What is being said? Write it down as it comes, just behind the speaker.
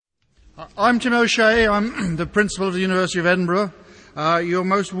I'm Tim O'Shea. I'm the Principal of the University of Edinburgh. You're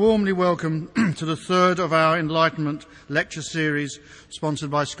most warmly welcome to the third of our Enlightenment lecture series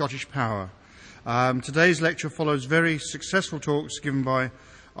sponsored by Scottish Power. Today's lecture follows very successful talks given by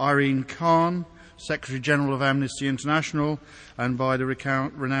Irene Khan, Secretary General of Amnesty International, and by the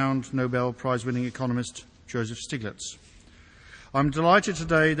renowned Nobel Prize-winning economist Joseph Stiglitz. I'm delighted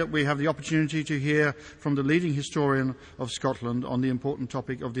today that we have the opportunity to hear from the leading historian of Scotland on the important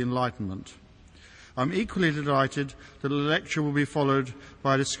topic of the Enlightenment. I'm equally delighted that the lecture will be followed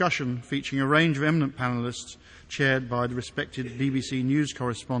by a discussion featuring a range of eminent panellists chaired by the respected BBC News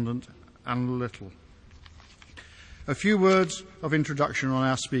correspondent Anna Little. A few words of introduction on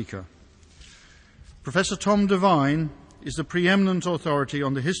our speaker. Professor Tom Devine is the preeminent authority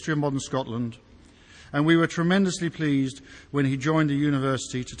on the history of modern Scotland, and we were tremendously pleased when he joined the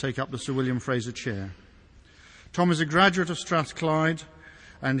university to take up the Sir William Fraser Chair. Tom is a graduate of Strathclyde,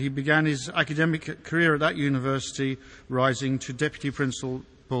 and he began his academic career at that university, rising to Deputy Principal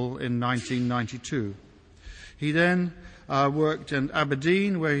in 1992. He then worked in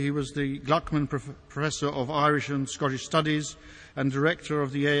Aberdeen, where he was the Gluckman Professor of Irish and Scottish Studies and Director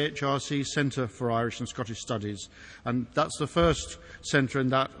of the AHRC Centre for Irish and Scottish Studies. And that's the first centre in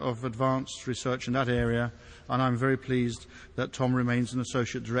that of advanced research in that area, and I'm very pleased that Tom remains an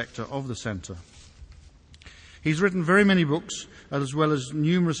Associate Director of the Centre. He's written very many books, as well as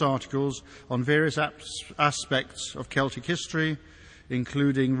numerous articles on various aspects of Celtic history,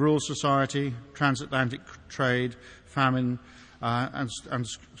 including rural society, transatlantic trade, famine, and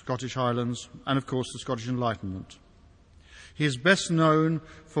Scottish Highlands, and of course the Scottish Enlightenment. He is best known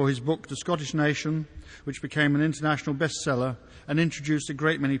for his book The Scottish Nation, which became an international bestseller and introduced a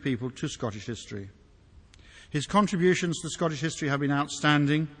great many people to Scottish history. His contributions to Scottish history have been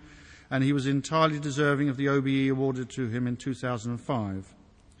outstanding, and he was entirely deserving of the OBE awarded to him in 2005.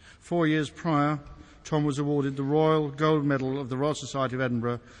 4 years prior, Tom was awarded the Royal Gold Medal of the Royal Society of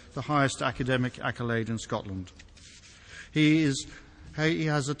Edinburgh, the highest academic accolade in Scotland. He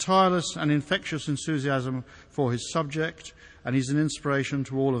has a tireless and infectious enthusiasm for his subject, and he's an inspiration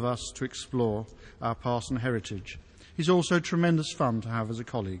to all of us to explore our past and heritage. He's also tremendous fun to have as a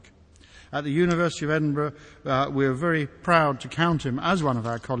colleague. At the University of Edinburgh, we're very proud to count him as one of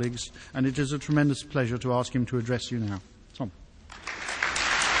our colleagues, and it is a tremendous pleasure to ask him to address you now. Tom.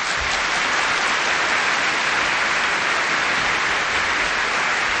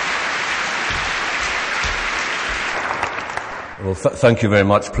 Well, thank you very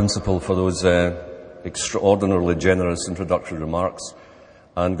much, Principal, for those extraordinarily generous introductory remarks,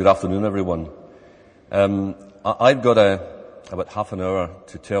 and good afternoon, everyone. I've got about half an hour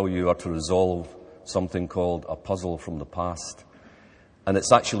to tell you or to resolve something called a puzzle from the past, and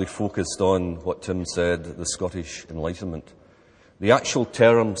it's actually focused on what Tim said, the Scottish Enlightenment. The actual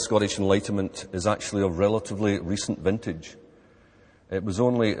term Scottish Enlightenment is actually of relatively recent vintage. It was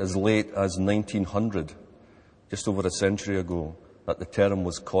only as late as 1900, just over a century ago, that the term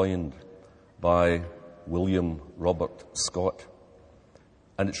was coined by William Robert Scott.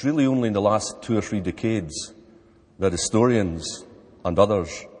 And it's really only in the last 2 or 3 decades that historians and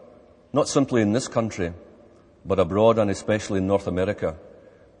others, not simply in this country, but abroad and especially in North America,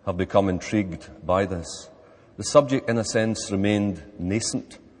 have become intrigued by this. The subject, in a sense, remained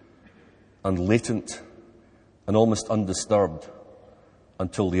nascent and latent and almost undisturbed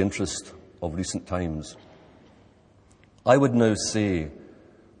until the interest of recent times. I would now say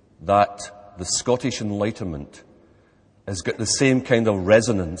that the Scottish Enlightenment has got the same kind of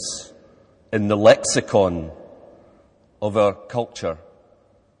resonance in the lexicon of our culture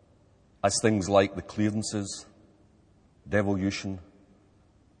as things like the clearances, devolution,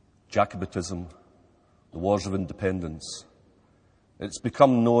 Jacobitism, the Wars of Independence. It's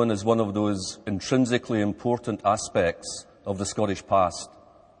become known as one of those intrinsically important aspects of the Scottish past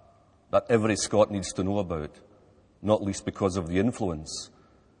that every Scot needs to know about, not least because of the influence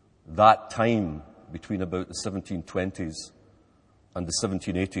that time between about the 1720s and the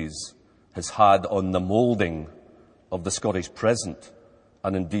 1780s has had on the moulding of the Scottish present,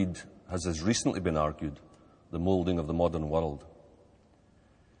 and indeed, as has recently been argued, the moulding of the modern world.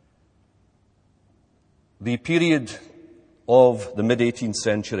 The period of the mid-18th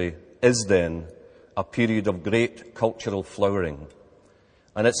century is then a period of great cultural flowering.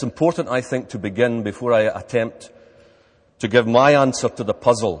 And it's important, I think, to begin, before I attempt to give my answer to the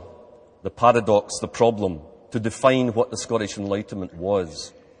puzzle, the paradox, the problem, to define what the Scottish Enlightenment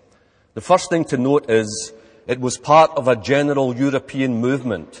was. The first thing to note is it was part of a general European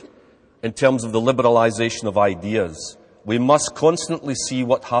movement in terms of the liberalisation of ideas. We must constantly see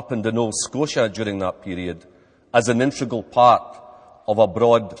what happened in Old Scotia during that period as an integral part of a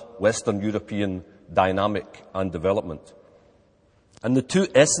broad Western European dynamic and development. And the two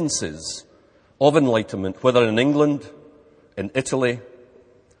essences of Enlightenment, whether in England, in Italy,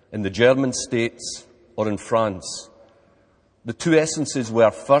 in the German states, or in France, the two essences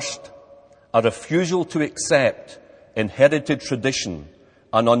were, first, a refusal to accept inherited tradition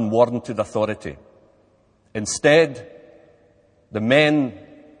and unwarranted authority. Instead, the men,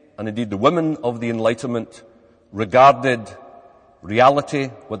 and indeed the women of the Enlightenment, regarded reality,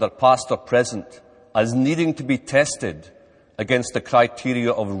 whether past or present, as needing to be tested against the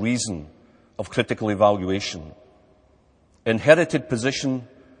criteria of reason, of critical evaluation. Inherited position,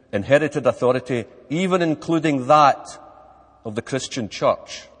 inherited authority, even including that of the Christian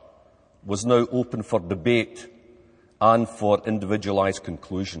Church, was now open for debate and for individualized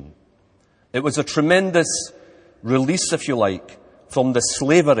conclusion. It was a tremendous release, if you like, from the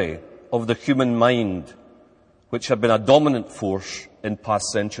slavery of the human mind, which had been a dominant force in past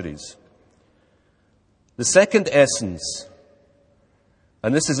centuries. The second essence,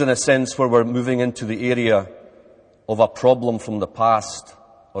 and this is in a sense where we're moving into the area of a problem from the past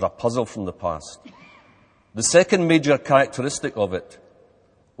or a puzzle from the past. The second major characteristic of it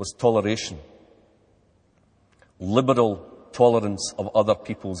was toleration. Liberal tolerance of other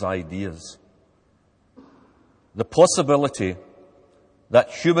people's ideas. The possibility that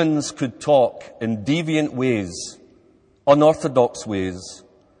humans could talk in deviant ways, unorthodox ways,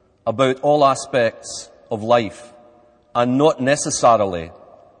 about all aspects of life and not necessarily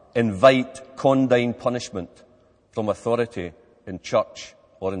invite condign punishment from authority in church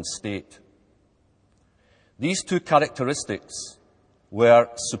or in state. These two characteristics were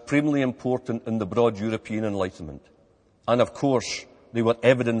supremely important in the broad European Enlightenment. And of course, they were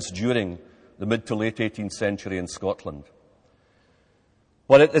evidenced during the mid to late 18th century in Scotland.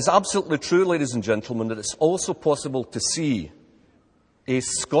 But it is absolutely true, ladies and gentlemen, that it's also possible to see a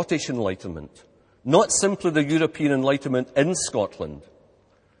Scottish Enlightenment, not simply the European Enlightenment in Scotland,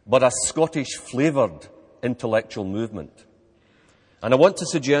 but a Scottish-flavoured intellectual movement. And I want to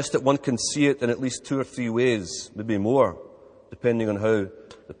suggest that one can see it in at least two or three ways, maybe more, depending on how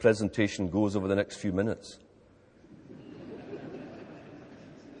the presentation goes over the next few minutes.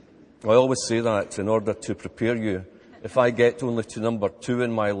 I always say that in order to prepare you. If I get only to number 2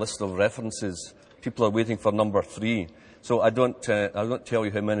 in my list of references, people are waiting for number 3. So I don't tell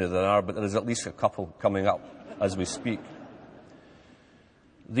you how many there are, but there is at least a couple coming up as we speak.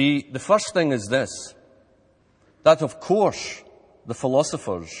 The first thing is this, that of course the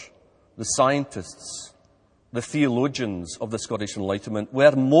philosophers, the scientists, the theologians of the Scottish Enlightenment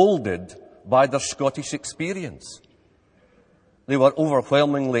were moulded by their Scottish experience. They were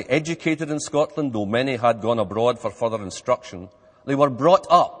overwhelmingly educated in Scotland, though many had gone abroad for further instruction. They were brought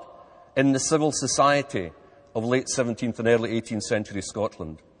up in the civil society of late 17th and early 18th century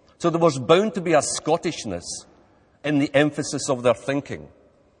Scotland. So there was bound to be a Scottishness in the emphasis of their thinking,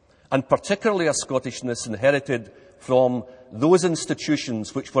 and particularly a Scottishness inherited from those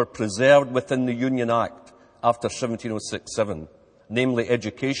institutions which were preserved within the Union Act after 1706-7, namely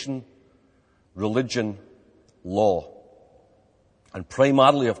education, religion, law, and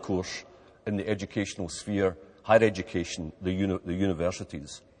primarily, of course, in the educational sphere, higher education, the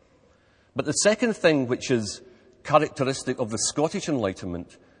universities. But the second thing which is characteristic of the Scottish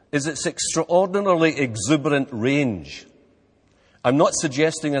Enlightenment is its extraordinarily exuberant range. I'm not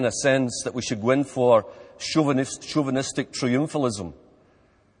suggesting in a sense that we should go in for chauvinistic triumphalism.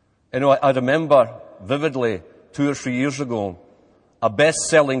 You know, I remember vividly 2 or 3 years ago, a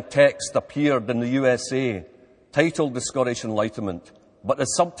best-selling text appeared in the USA titled The Scottish Enlightenment, but the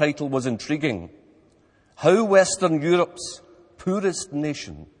subtitle was intriguing. How Western Europe's poorest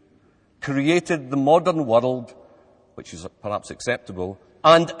nation created the modern world, which is perhaps acceptable,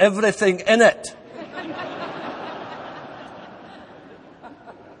 and everything in it.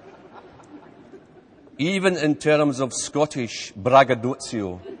 Even in terms of Scottish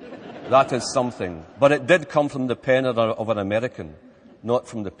braggadocio, that is something. But it did come from the pen of an American, not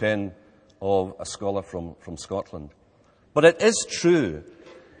from the pen of a scholar from Scotland. But it is true.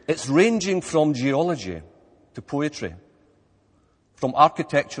 It's ranging from geology to poetry, from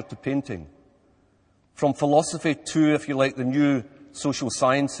architecture to painting, from philosophy to, if you like, the new social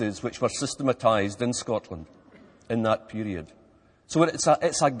sciences which were systematized in Scotland in that period. So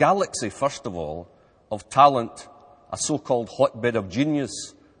it's a galaxy, first of all, of talent, a so-called hotbed of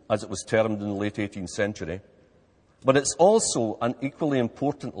genius, as it was termed in the late 18th century. But it's also, and equally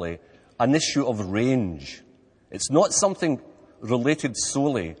importantly, an issue of range. It's not something related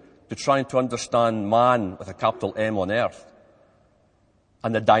solely to trying to understand man with a capital M on earth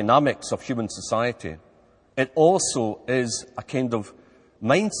and the dynamics of human society. it also is a kind of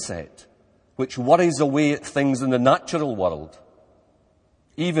mindset which worries away at things in the natural world,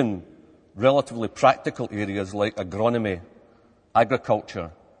 even relatively practical areas like agronomy,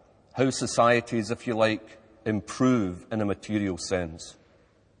 agriculture, how societies, if you like, improve in a material sense.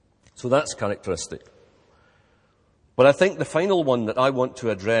 So that's characteristic. But I think the final one that I want to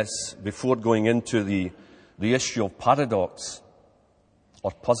address before going into the issue of paradox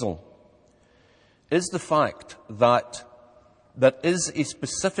or puzzle is the fact that there is a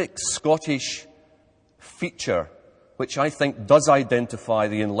specific Scottish feature which I think does identify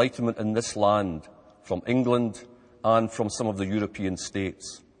the Enlightenment in this land from England and from some of the European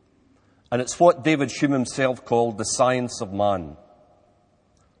states. And it's what David Hume himself called the science of man.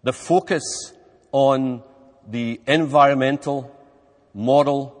 The focus on the environmental,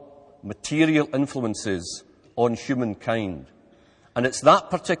 moral, material influences on humankind. And it's that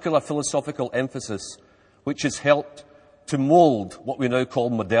particular philosophical emphasis which has helped to mould what we now call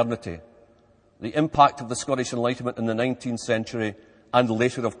modernity, the impact of the Scottish Enlightenment in the 19th century and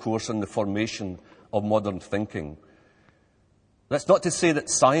later, of course, in the formation of modern thinking. That's not to say that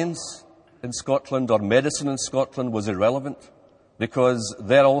science in Scotland or medicine in Scotland was irrelevant, because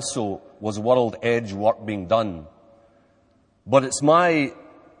there also was world-edge work being done. But it's my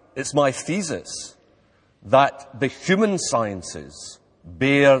thesis that the human sciences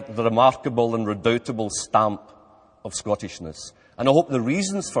bear the remarkable and redoubtable stamp of Scottishness. And I hope the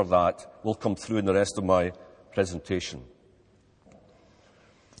reasons for that will come through in the rest of my presentation.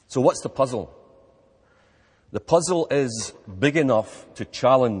 So what's the puzzle? The puzzle is big enough to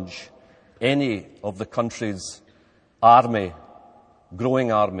challenge any of the country's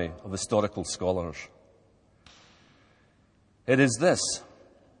growing army of historical scholars. It is this.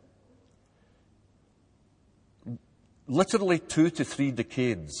 Literally 2 to 3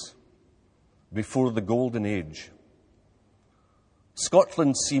 decades before the Golden Age,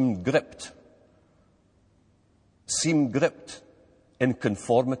 Scotland seemed gripped in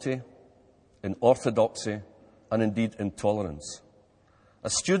conformity, in orthodoxy, and indeed intolerance. A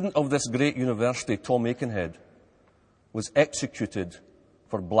student of this great university, Tom Aikenhead, was executed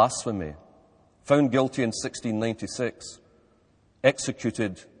for blasphemy, found guilty in 1696,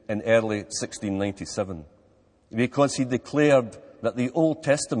 executed in early 1697, because he declared that the Old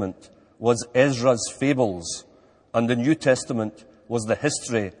Testament was Ezra's fables and the New Testament was the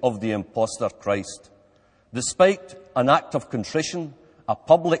history of the impostor Christ. Despite an act of contrition, a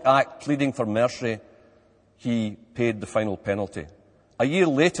public act pleading for mercy, he paid the final penalty. A year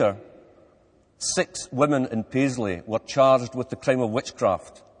later, 6 women in Paisley were charged with the crime of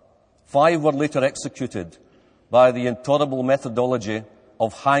witchcraft. 5 were later executed by the intolerable methodology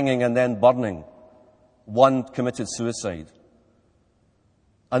of hanging and then burning. 1 committed suicide.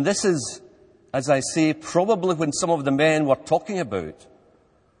 And this is, as I say, probably when some of the men we're talking about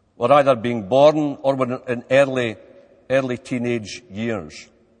were either being born or were in early teenage years.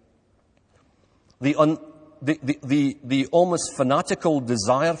 The almost fanatical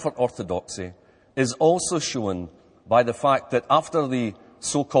desire for orthodoxy is also shown by the fact that after the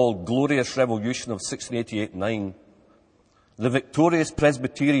so-called Glorious Revolution of 1688-9, the victorious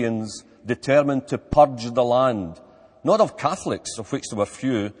Presbyterians determined to purge the land, not of Catholics, of which there were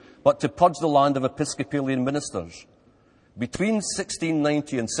few, but to purge the land of Episcopalian ministers. Between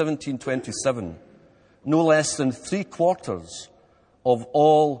 1690 and 1727, no less than 3/4 of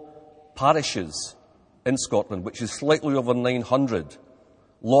all parishes in Scotland, which is slightly over 900,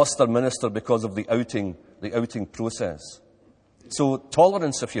 lost their minister because of the outing process. So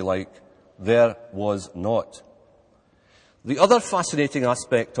tolerance, if you like, there was not. The other fascinating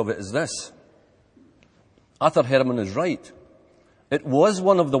aspect of it is this. Arthur Herman is right. It was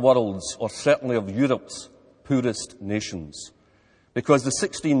one of the world's, or certainly of Europe's, poorest nations. Because the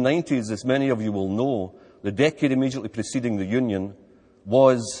 1690s, as many of you will know, the decade immediately preceding the Union,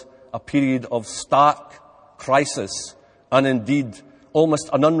 was a period of stark crisis and indeed almost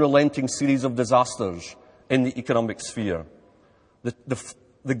an unrelenting series of disasters in the economic sphere.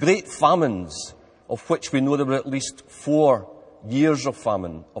 The great famines, of which we know there were at least 4 years of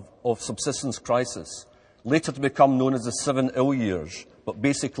famine, of subsistence crisis, later to become known as the 7 ill years, but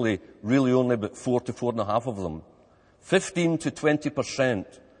basically really only about 4 to 4.5 of them. 15 to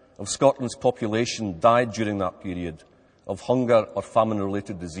 20% of Scotland's population died during that period of hunger or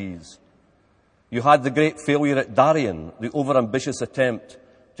famine-related disease. You had the great failure at Darien, the overambitious attempt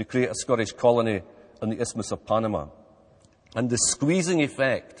to create a Scottish colony in the Isthmus of Panama, and the squeezing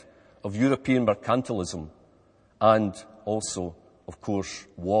effect of European mercantilism and also, of course,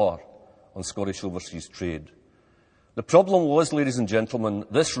 war on Scottish overseas trade. The problem was, ladies and gentlemen,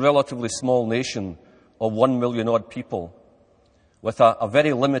 this relatively small nation of 1 million odd people, with a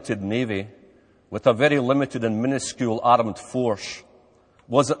very limited navy, with a very limited and minuscule armed force,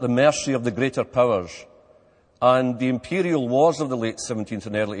 was at the mercy of the greater powers. And the imperial wars of the late 17th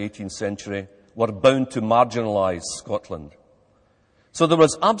and early 18th century were bound to marginalise Scotland. So there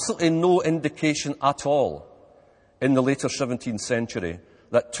was absolutely no indication at all in the later 17th century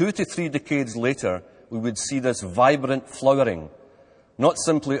that 2 to 3 decades later we would see this vibrant flowering, not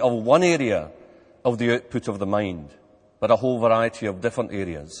simply of one area of the output of the mind, but a whole variety of different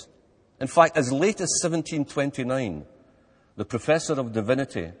areas. In fact, as late as 1729, the Professor of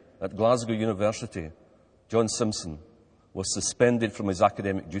Divinity at Glasgow University, John Simpson, was suspended from his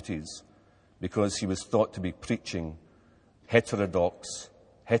academic duties because he was thought to be preaching heterodox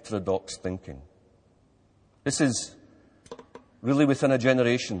thinking. This is really within a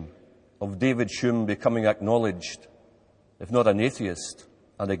generation of David Hume becoming acknowledged, if not an atheist,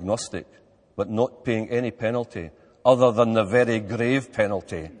 an agnostic, but not paying any penalty other than the very grave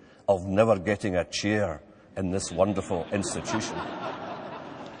penalty of never getting a chair in this wonderful institution.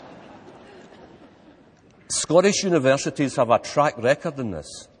 Scottish universities have a track record in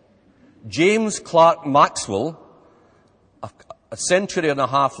this. James Clerk Maxwell, a century and a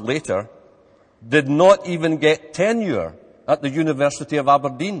half later, did not even get tenure at the University of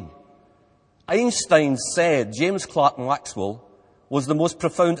Aberdeen. Einstein said James Clerk Maxwell was the most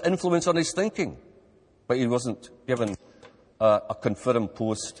profound influence on his thinking, but he wasn't given a confirmed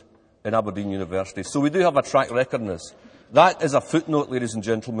post in Aberdeen University. So we do have a track record in this. That is a footnote, ladies and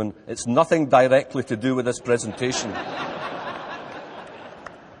gentlemen. It's nothing directly to do with this presentation.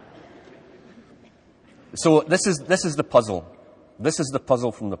 So this is the puzzle. This is the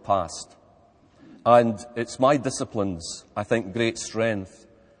puzzle from the past. And it's my discipline's, I think, great strength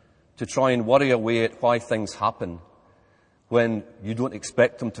to try and worry away at why things happen when you don't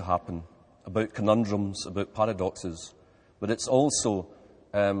expect them to happen, about conundrums, about paradoxes. But it's also,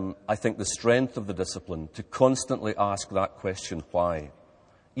 I think, the strength of the discipline to constantly ask that question, why?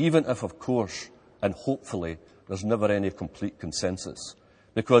 Even if, of course, and hopefully, there's never any complete consensus.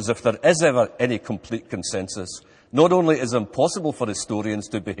 Because if there is ever any complete consensus, not only is it impossible for historians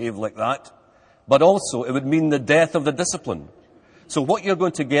to behave like that, but also it would mean the death of the discipline. So what you're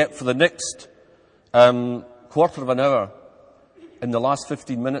going to get for the next quarter of an hour in the last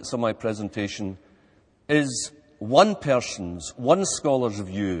 15 minutes of my presentation is one person's, one scholar's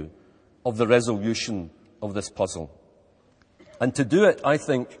view of the resolution of this puzzle. And to do it, I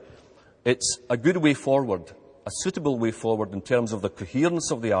think it's a good way forward, a suitable way forward in terms of the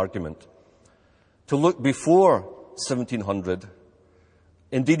coherence of the argument, to look before 1700,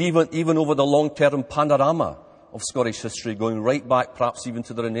 indeed even over the long-term panorama of Scottish history, going right back perhaps even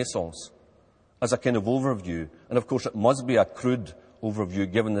to the Renaissance, as a kind of overview. And of course it must be a crude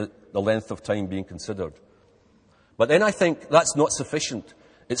overview given the length of time being considered. But then I think that's not sufficient.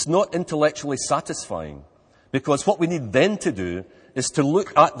 It's not intellectually satisfying, because what we need then to do is to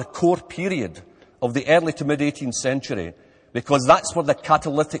look at the core period of the early to mid-18th century, because that's where the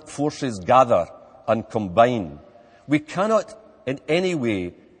catalytic forces gather and combine. We cannot in any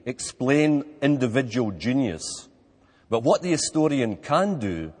way explain individual genius, but what the historian can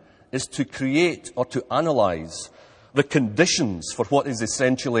do is to create or to analyse the conditions for what is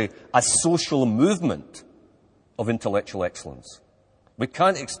essentially a social movement of intellectual excellence. We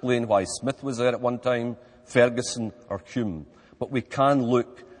can't explain why Smith was there at one time, Ferguson or Hume, but we can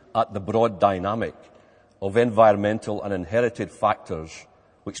look at the broad dynamic of environmental and inherited factors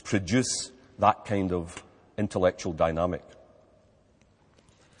which produce that kind of intellectual dynamic.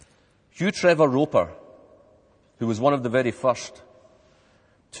 Hugh Trevor Roper, who was one of the very first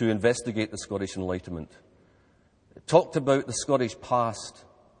to investigate the Scottish Enlightenment, talked about the Scottish past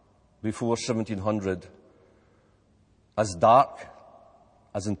before 1700 as dark,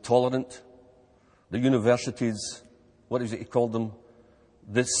 as intolerant. The universities, what is it he called them?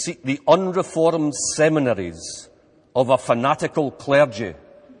 The unreformed seminaries of a fanatical clergy.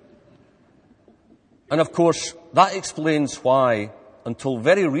 And of course, that explains why, until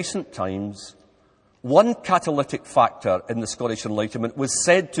very recent times, one catalytic factor in the Scottish Enlightenment was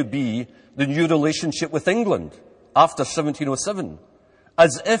said to be the new relationship with England after 1707,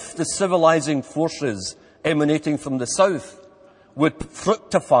 as if the civilizing forces emanating from the south would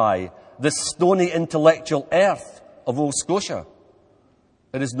fructify the stony intellectual earth of old Scotia.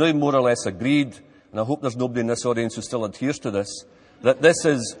 It is now more or less agreed, and I hope there's nobody in this audience who still adheres to this, that this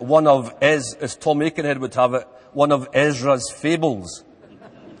is one of, as Tom Aikenhead would have it, one of Ezra's fables.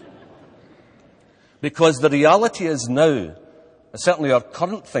 Because the reality is now, certainly our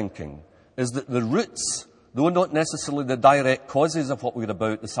current thinking, is that the roots, though not necessarily the direct causes of what we're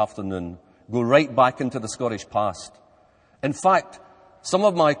about this afternoon, go right back into the Scottish past. In fact, some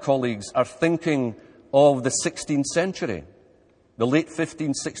of my colleagues are thinking of the 16th century, the late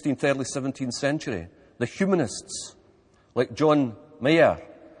 15th, 16th, early 17th century, the humanists, like John Mayer,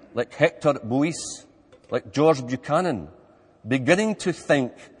 like Hector Boyce, like George Buchanan, beginning to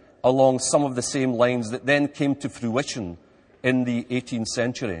think along some of the same lines that then came to fruition in the 18th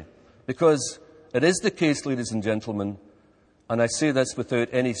century. Because it is the case, ladies and gentlemen, and I say this without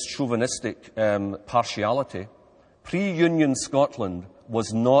any chauvinistic partiality, pre-Union Scotland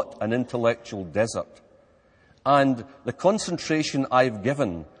was not an intellectual desert. And the concentration I've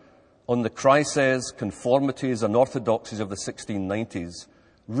given on the crises, conformities and orthodoxies of the 1690s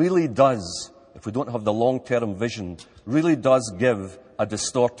really does, if we don't have the long-term vision, really does give a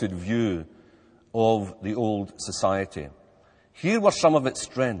distorted view of the old society. Here were some of its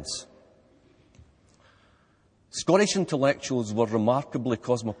strengths. Scottish intellectuals were remarkably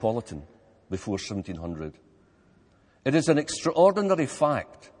cosmopolitan before 1700. It is an extraordinary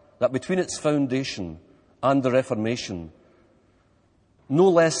fact that between its foundation and the Reformation, no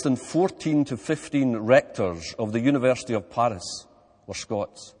less than 14 to 15 rectors of the University of Paris were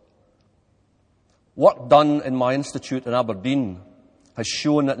Scots. Work done in my institute in Aberdeen has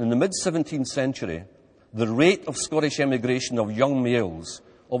shown that in the mid-17th century, the rate of Scottish emigration of young males,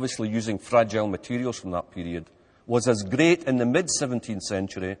 obviously using fragile materials from that period, was as great in the mid-17th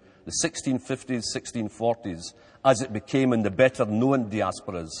century, the 1650s, 1640s, as it became in the better-known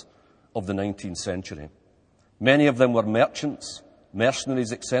diasporas of the 19th century. Many of them were merchants,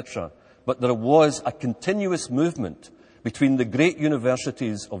 mercenaries, etc., but there was a continuous movement between the great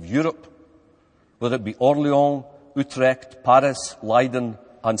universities of Europe, whether it be Orleans, Utrecht, Paris, Leiden,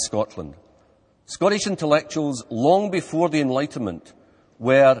 and Scotland. Scottish intellectuals, long before the Enlightenment,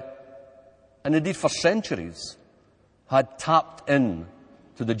 were, and indeed for centuries, had tapped in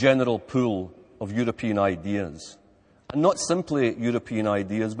to the general pool of European ideas. And not simply European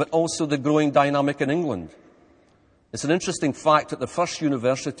ideas, but also the growing dynamic in England. It's an interesting fact that the first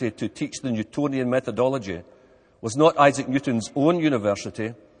university to teach the Newtonian methodology was not Isaac Newton's own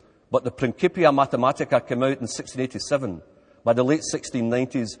university, but the Principia Mathematica came out in 1687. By the late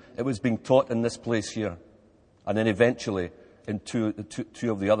 1690s, it was being taught in this place here, and then eventually in two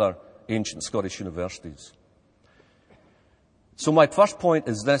of the other ancient Scottish universities. So my first point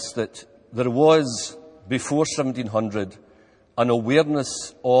is this, that there was, before 1700, an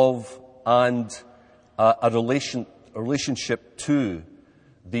awareness of and a relationship to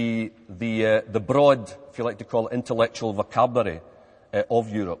the broad, if you like to call it, intellectual vocabulary of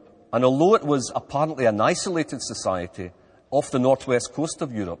Europe. And although it was apparently an isolated society off the northwest coast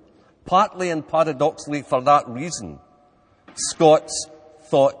of Europe, partly and paradoxically for that reason, Scots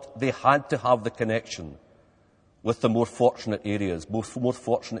thought they had to have the connection with the more fortunate areas, both more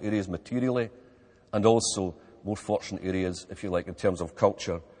fortunate areas materially and also more fortunate areas, if you like, in terms of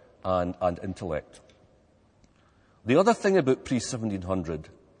culture and intellect. The other thing about pre-1700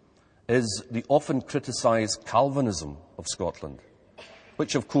 is the often criticised Calvinism of Scotland,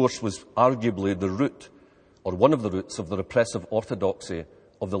 which of course was arguably the root, or one of the roots, of the repressive orthodoxy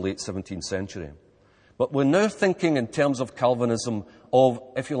of the late 17th century. But we're now thinking in terms of Calvinism of,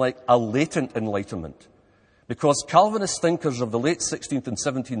 if you like, a latent Enlightenment, because Calvinist thinkers of the late 16th and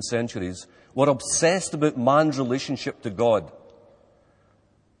 17th centuries were obsessed about man's relationship to God,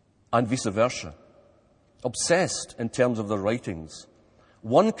 and vice versa. Obsessed in terms of their writings.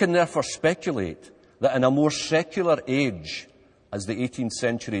 One can therefore speculate that in a more secular age, as the 18th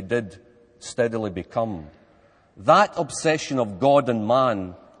century did steadily become, that obsession of God and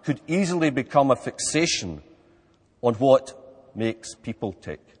man could easily become a fixation on what makes people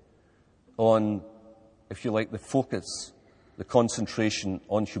tick, on, if you like, the focus, the concentration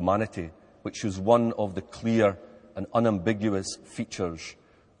on humanity, which is one of the clear and unambiguous features,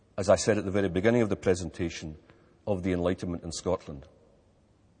 as I said at the very beginning of the presentation, of the Enlightenment in Scotland.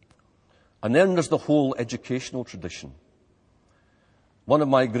 And then there's the whole educational tradition. One of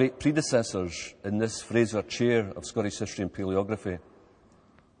my great predecessors in this Fraser Chair of Scottish History and Palaeography,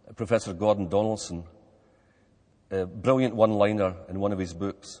 Professor Gordon Donaldson, a brilliant one-liner in one of his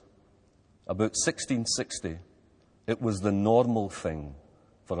books. About 1660, it was the normal thing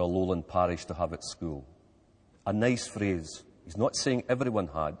for a lowland parish to have its school. A nice phrase. He's not saying everyone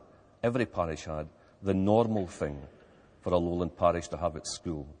had, every parish had, the normal thing for a lowland parish to have its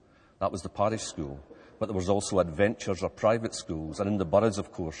school. That was the parish school. But there was also adventures or private schools, and in the boroughs,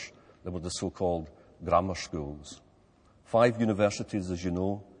 of course, there were the so-called grammar schools. 5 universities, as you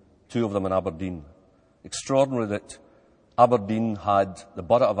know, 2 of them in Aberdeen. Extraordinary that the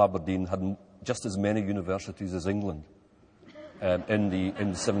borough of Aberdeen had just as many universities as England in the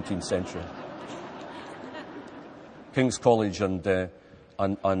 17th century. King's College and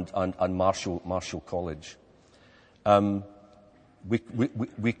Marshall College.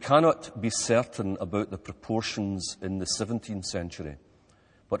 We cannot be certain about the proportions in the 17th century,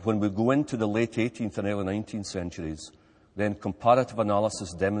 but when we go into the late 18th and early 19th centuries, then comparative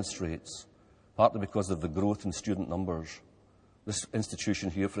analysis demonstrates, partly because of the growth in student numbers, this institution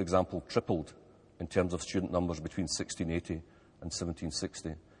here, for example, tripled in terms of student numbers between 1680 and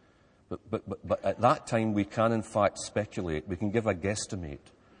 1760. But at that time, we can in fact speculate, we can give a guesstimate,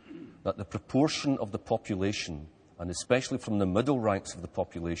 that the proportion of the population, and especially from the middle ranks of the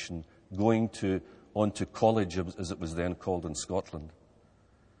population, going on to college, as it was then called in Scotland,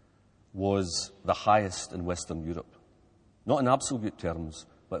 was the highest in Western Europe. Not in absolute terms,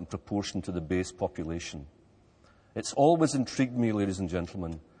 but in proportion to the base population. It's always intrigued me, ladies and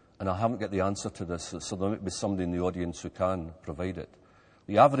gentlemen, and I haven't got the answer to this, so there might be somebody in the audience who can provide it.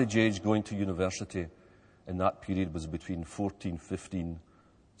 The average age going to university in that period was between 14, 15,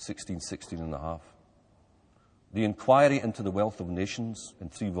 16, 16 and a half. The Inquiry into the Wealth of Nations, in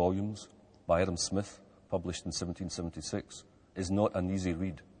 3 volumes, by Adam Smith, published in 1776, is not an easy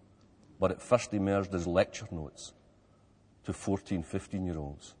read, but it first emerged as lecture notes to 14,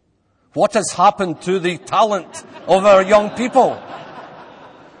 15-year-olds. What has happened to the talent of our young people?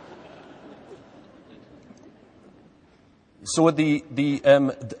 So the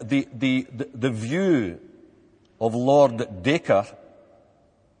view of Lord Dacre,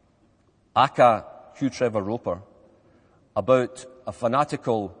 aka Hugh Trevor Roper, about a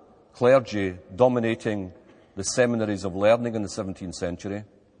fanatical clergy dominating the seminaries of learning in the 17th century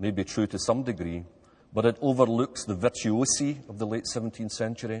may be true to some degree, but it overlooks the virtuosi of the late 17th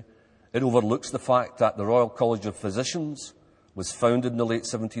century. It overlooks the fact that the Royal College of Physicians was founded in the late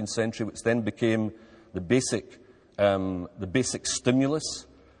 17th century, which then became the basic stimulus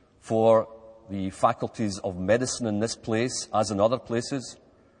for the faculties of medicine in this place, as in other places.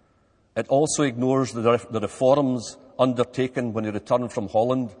 It also ignores the reforms undertaken when he returned from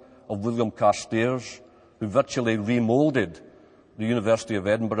Holland of William Carstairs, who virtually remoulded the University of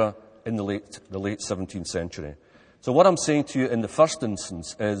Edinburgh in the late 17th century. So what I'm saying to you in the first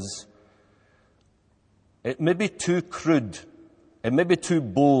instance is, it may be too crude, it may be too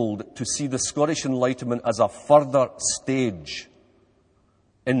bold to see the Scottish Enlightenment as a further stage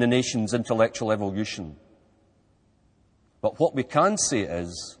in the nation's intellectual evolution. But what we can say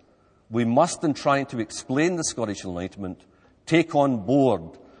is, we must, in trying to explain the Scottish Enlightenment, take on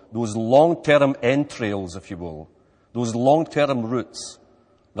board those long-term entrails, if you will, those long-term roots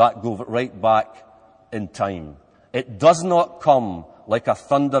that go right back in time. It does not come like a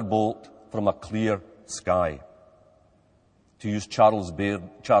thunderbolt from a clear sky, to use Charles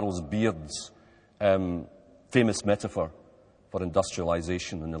Beard's famous metaphor for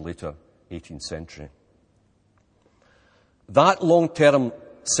industrialization in the later 18th century. That long-term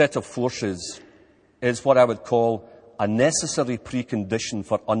set of forces is what I would call a necessary precondition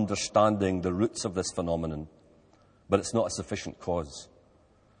for understanding the roots of this phenomenon, but it's not a sufficient cause.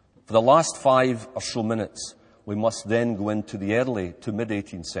 For the last 5 or so minutes, we must then go into the early to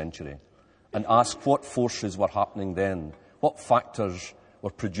mid-18th century and ask what forces were happening then, what factors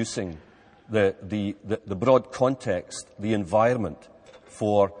were producing the broad context, the environment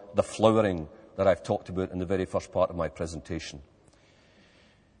for the flowering that I've talked about in the very first part of my presentation.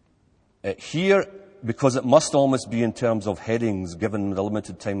 Here, because it must almost be in terms of headings given the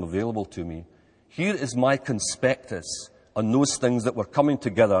limited time available to me, here is my conspectus on those things that were coming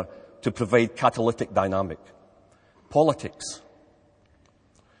together to provide catalytic dynamic. Politics.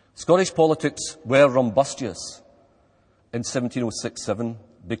 Scottish politics were rumbustious in 1706-7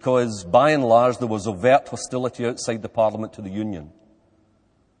 because, by and large, there was overt hostility outside the Parliament to the Union.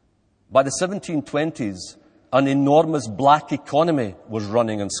 By the 1720s, an enormous black economy was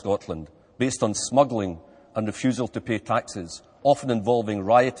running in Scotland based on smuggling and refusal to pay taxes, often involving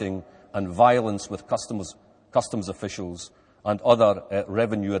rioting and violence with customs officials and other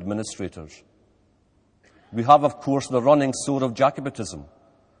revenue administrators. We have, of course, the running sword of Jacobitism,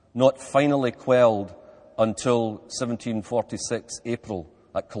 not finally quelled until 1746 April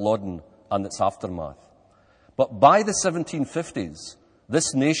at Culloden and its aftermath. But by the 1750s,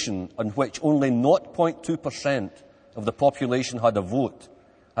 this nation, in which only 0.2% of the population had a vote,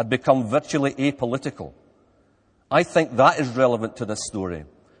 had become virtually apolitical. I think that is relevant to this story,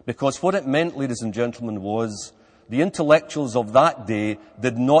 because what it meant, ladies and gentlemen, was the intellectuals of that day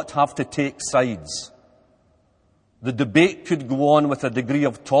did not have to take sides. The debate could go on with a degree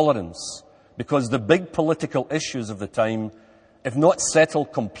of tolerance, because the big political issues of the time, if not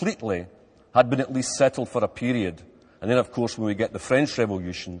settled completely, had been at least settled for a period. And then, of course, when we get the French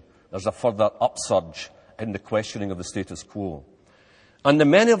Revolution, there's a further upsurge in the questioning of the status quo. And the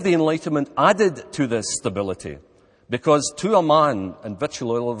men of the Enlightenment added to this stability, because to a man, and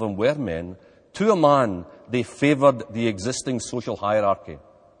virtually all of them were men, to a man they favoured the existing social hierarchy.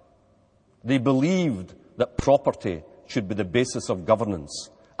 They believed that property should be the basis of governance,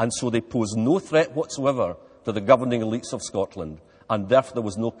 and so they posed no threat whatsoever to the governing elites of Scotland, and therefore there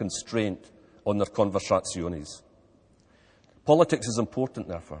was no constraint on their conversationes. Politics is important,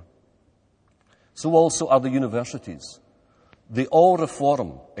 therefore. So also are the universities. They all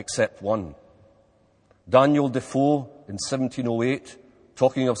reform except one. Daniel Defoe in 1708,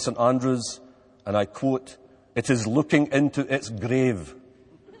 talking of St Andrews, and I quote, "It is looking into its grave."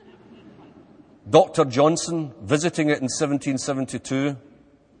 Dr. Johnson, visiting it in 1772,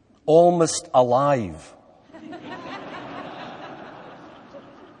 "almost alive."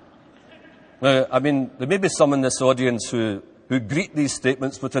 Now, I mean, there may be some in this audience who greet these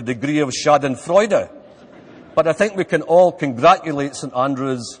statements with a degree of schadenfreude, but I think we can all congratulate St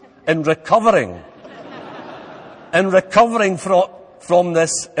Andrews in recovering from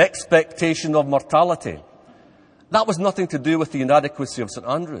this expectation of mortality. That was nothing to do with the inadequacy of St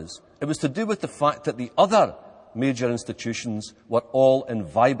Andrews. It was to do with the fact that the other major institutions were all in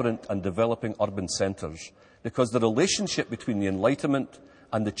vibrant and developing urban centres, because the relationship between the Enlightenment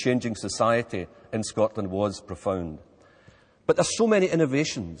and the changing society in Scotland was profound. But there's so many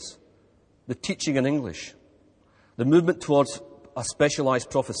innovations. The teaching in English, the movement towards a specialised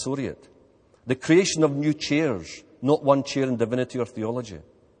professoriate, the creation of new chairs, not one chair in divinity or theology.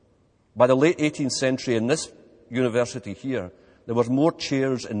 By the late 18th century, in this university here, there were more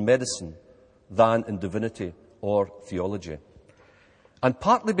chairs in medicine than in divinity or theology. And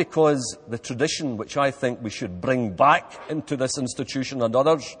partly because the tradition, which I think we should bring back into this institution and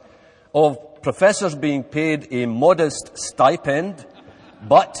others, of professors being paid a modest stipend,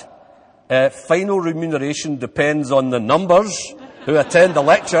 but final remuneration depends on the numbers who attend the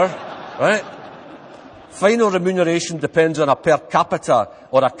lecture, right? Final remuneration depends on a per capita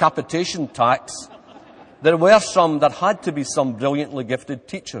or a capitation tax. There had to be some brilliantly gifted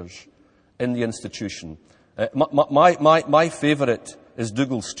teachers in the institution. My favourite is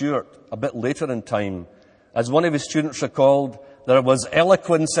Dougal Stewart, a bit later in time. As one of his students recalled, there was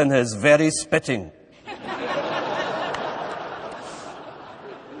eloquence in his very spitting.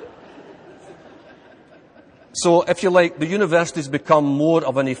 So, if you like, the universities become more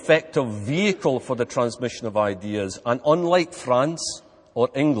of an effective vehicle for the transmission of ideas. And unlike France or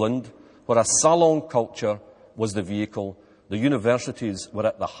England, where a salon culture was the vehicle, the universities were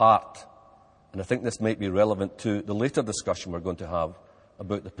at the heart. And I think this might be relevant to the later discussion we're going to have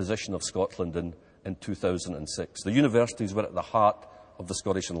about the position of Scotland in 2006. The universities were at the heart of the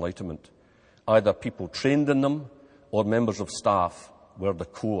Scottish Enlightenment. Either people trained in them or members of staff were the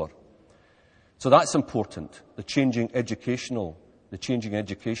core. So that's important, the changing educational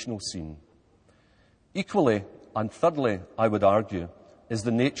scene. Equally, and thirdly, I would argue, is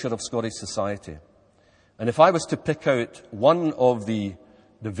the nature of Scottish society. And if I was to pick out one of the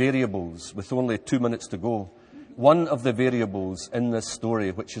variables, with only 2 minutes to go, one of the variables in this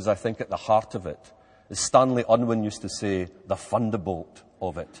story, which is, I think, at the heart of it, is Stanley Unwin used to say, the thunderbolt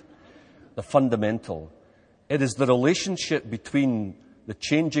of it, the fundamental. It is the relationship between the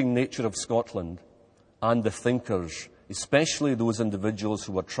changing nature of Scotland and the thinkers, especially those individuals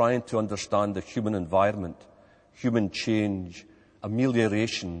who were trying to understand the human environment, human change,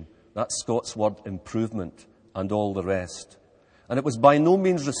 amelioration, that Scots word improvement, and all the rest. And it was by no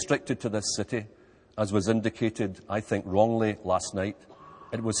means restricted to this city, as was indicated, I think, wrongly last night.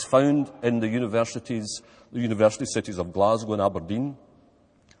 It was found in the university cities of Glasgow and Aberdeen,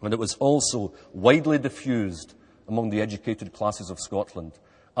 and it was also widely diffused among the educated classes of Scotland,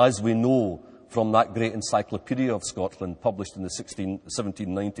 as we know from that great encyclopedia of Scotland published in the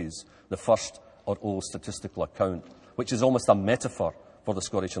 1790s, the first or old statistical account, which is almost a metaphor for the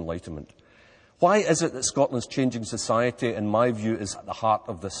Scottish Enlightenment. Why is it that Scotland's changing society, in my view, is at the heart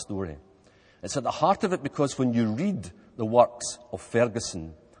of this story? It's at the heart of it because when you read the works of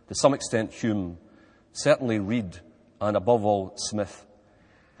Ferguson, to some extent Hume, certainly Reid, and above all Smith,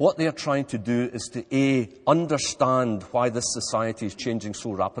 what they are trying to do is to understand why this society is changing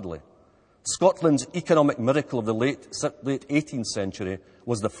so rapidly. Scotland's economic miracle of the late 18th century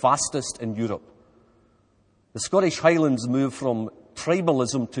was the fastest in Europe. The Scottish Highlands moved from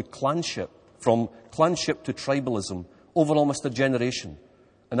tribalism to clanship, from clanship to tribalism, over almost a generation.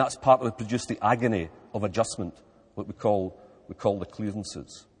 And that's partly what produced the agony of adjustment, what we call the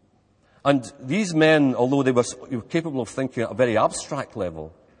clearances. And these men, although they were capable of thinking at a very abstract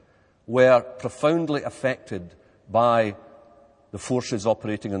level, were profoundly affected by the forces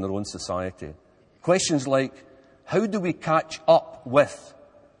operating in their own society. Questions like, how do we catch up with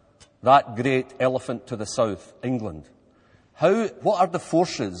that great elephant to the south, England? What are the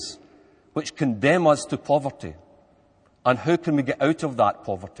forces which condemn us to poverty? And how can we get out of that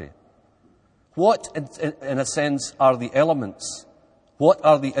poverty? What, in a sense, are the elements? What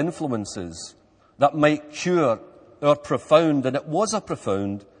are the influences that might cure our profound, and it was a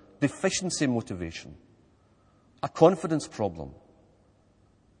profound, deficiency motivation? A confidence problem.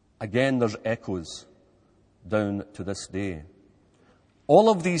 Again, there's echoes down to this day. All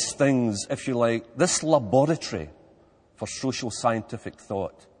of these things, if you like, this laboratory for social scientific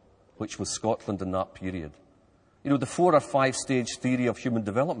thought, which was Scotland in that period. You know, the 4 or 5 stage theory of human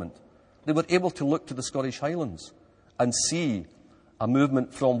development, they were able to look to the Scottish Highlands and see a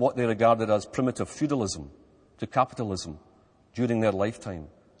movement from what they regarded as primitive feudalism to capitalism during their lifetime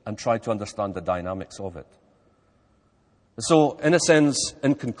and try to understand the dynamics of it. So, in a sense,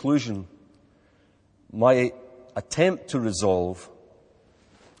 in conclusion, my attempt to resolve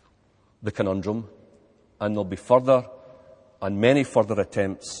the conundrum, and there'll be further and many further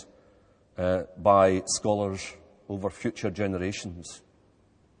attempts by scholars over future generations,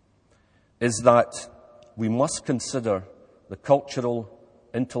 is that we must consider the cultural,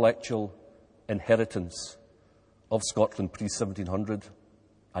 intellectual inheritance of Scotland pre-1700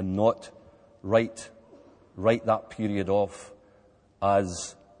 and not write that period off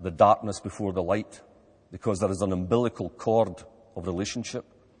as the darkness before the light, because there is an umbilical cord of relationship.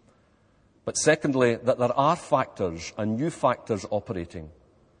 But secondly, that there are factors and new factors operating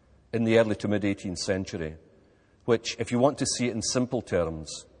in the early to mid-18th century, which, if you want to see it in simple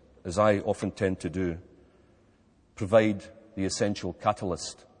terms, as I often tend to do, provide the essential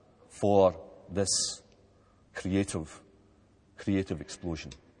catalyst for this creative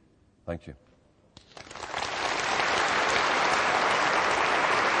explosion. Thank you.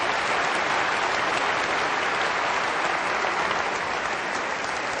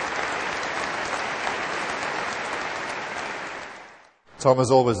 Tom,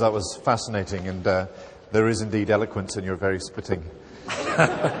 as always, that was fascinating, and there is indeed eloquence in your very spitting.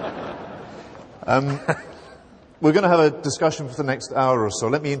 We're going to have a discussion for the next hour or so.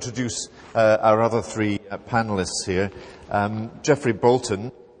 Let me introduce our other 3 panelists here. Geoffrey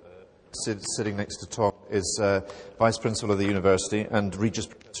Boulton, sitting next to Tom, is Vice Principal of the University and Regius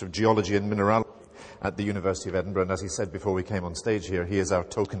Professor of Geology and Mineralogy at the University of Edinburgh, and as he said before we came on stage here, he is our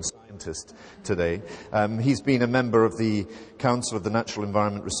token scientist today. He's been a member of the Council of the Natural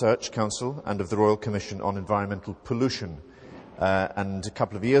Environment Research Council and of the Royal Commission on Environmental Pollution. And a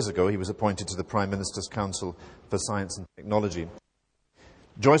couple of years ago, he was appointed to the Prime Minister's Council for Science and Technology.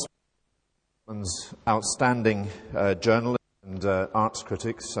 Joyce McMillan's outstanding journalist and arts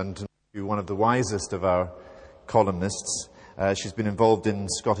critics, and one of the wisest of our columnists. She's been involved in the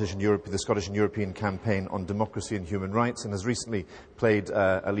Scottish and European campaign on democracy and human rights, and has recently played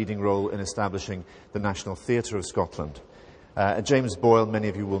a leading role in establishing the National Theatre of Scotland. James Boyle, many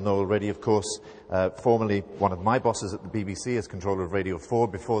of you will know already, of course, formerly one of my bosses at the BBC as controller of Radio 4,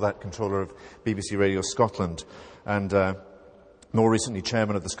 before that controller of BBC Radio Scotland, and more recently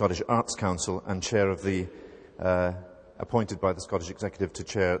chairman of the Scottish Arts Council and chair of the, appointed by the Scottish Executive to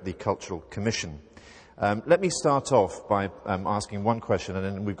chair the Cultural Commission. Let me start off by asking one question, and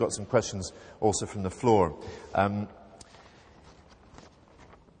then we've got some questions also from the floor.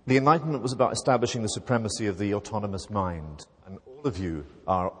 The Enlightenment was about establishing the supremacy of the autonomous mind, and all of you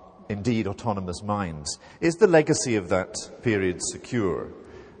are indeed autonomous minds. Is the legacy of that period secure,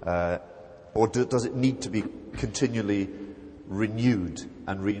 or does it need to be continually renewed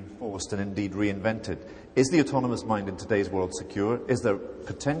and reinforced and indeed reinvented? Is the autonomous mind in today's world secure? Is there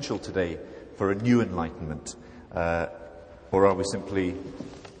potential today for a new Enlightenment, or are we simply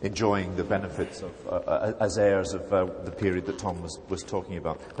enjoying the benefits of, as heirs of the period that Tom was talking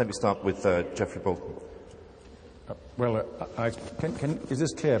about? Let me start with Geoffrey Boulton. Is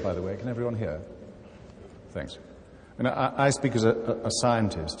this clear, by the way? Can everyone hear? Thanks. I speak as a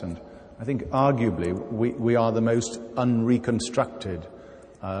scientist, and I think arguably we are the most unreconstructed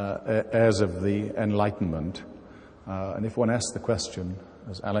heirs of the Enlightenment. And if one asks the question,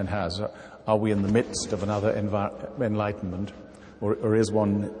 as Alan has, are we in the midst of another Enlightenment, or is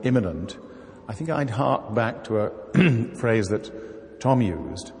one imminent? I think I'd hark back to a phrase that Tom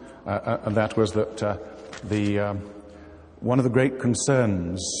used, and that was that one of the great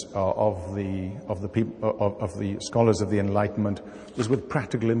concerns of the scholars of the Enlightenment was with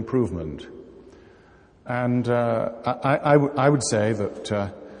practical improvement. And I would say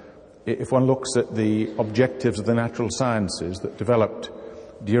that if one looks at the objectives of the natural sciences that developed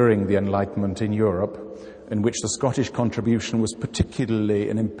during the Enlightenment in Europe, in which the Scottish contribution was particularly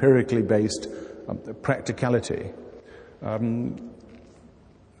and empirically based practicality.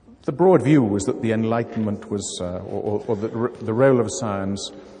 The broad view was that the Enlightenment was, or the role of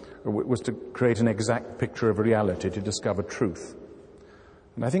science was to create an exact picture of reality, to discover truth.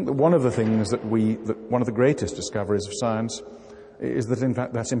 And I think that one of the things that one of the greatest discoveries of science is that in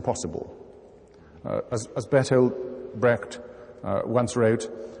fact that's impossible. As Bertolt Brecht once wrote,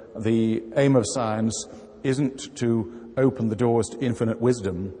 the aim of science isn't to open the doors to infinite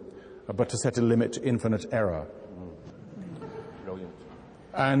wisdom, but to set a limit to infinite error. Brilliant.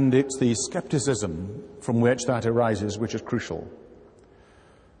 And it's the skepticism from which that arises which is crucial.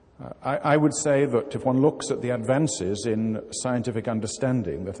 I would say that if one looks at the advances in scientific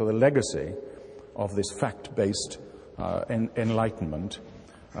understanding that are the legacy of this fact-based enlightenment,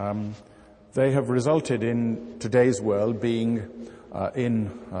 they have resulted in today's world being, in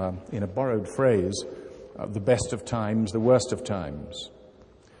a borrowed phrase, the best of times, the worst of times.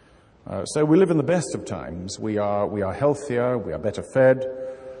 So we live in the best of times. We are healthier, we are better fed.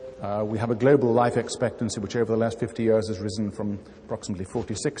 We have a global life expectancy which over the last 50 years has risen from approximately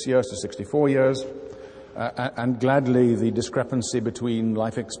 46 years to 64 years. And gladly, the discrepancy between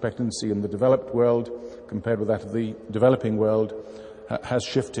life expectancy in the developed world compared with that of the developing world has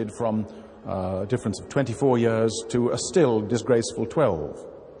shifted from a difference of 24 years to a still disgraceful 12,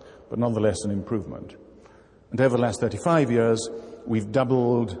 but nonetheless an improvement. And over the last 35 years, we've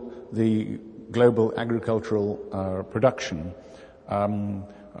doubled the global agricultural production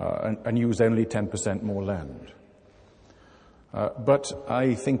and use only 10% more land. But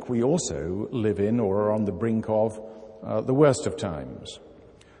I think we also live in or are on the brink of the worst of times.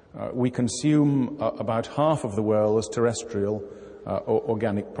 We consume about half of the world's terrestrial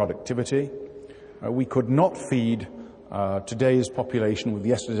organic productivity. We could not feed today's population with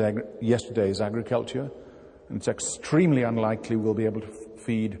yesterday's agriculture, and it's extremely unlikely we'll be able to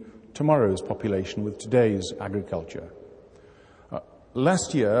feed tomorrow's population with today's agriculture.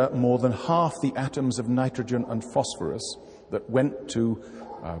 Last year, more than half the atoms of nitrogen and phosphorus that went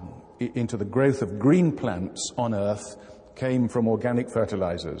into the growth of green plants on Earth came from organic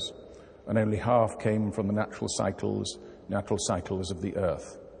fertilizers, and only half came from the natural cycles of the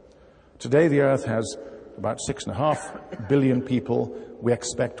Earth. Today, the Earth has about 6.5 billion people. We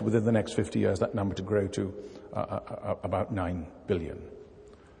expect within the next 50 years that number to grow to about 9 billion.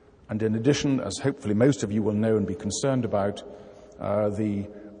 And in addition, as hopefully most of you will know and be concerned about, the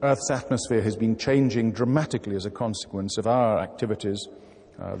Earth's atmosphere has been changing dramatically as a consequence of our activities.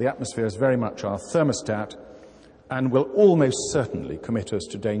 The atmosphere is very much our thermostat and will almost certainly commit us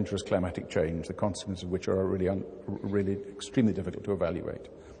to dangerous climatic change, the consequences of which are really extremely difficult to evaluate.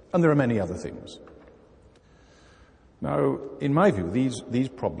 And there are many other things. Now, in my view, these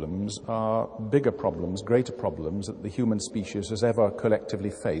problems are bigger problems, greater problems that the human species has ever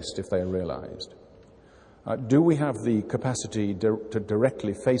collectively faced if they are realized. Do we have the capacity to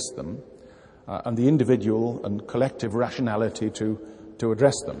directly face them and the individual and collective rationality to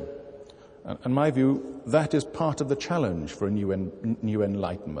address them? And in my view, that is part of the challenge for a new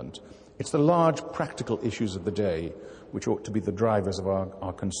enlightenment. It's the large practical issues of the day which ought to be the drivers of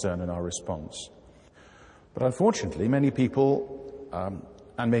our concern and our response. But unfortunately, many people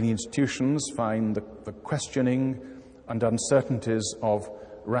and many institutions find the questioning and uncertainties of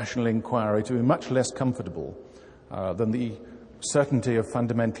rational inquiry to be much less comfortable than the certainty of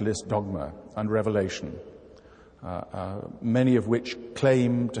fundamentalist dogma and revelation, many of which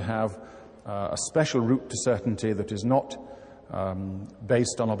claim to have a special route to certainty that is not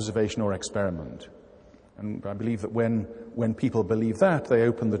based on observation or experiment. And I believe that when people believe that, they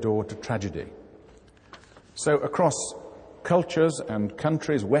open the door to tragedy. So across cultures and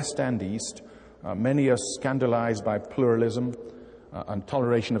countries, West and East, many are scandalized by pluralism and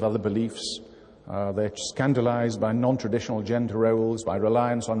toleration of other beliefs. They're scandalized by non-traditional gender roles, by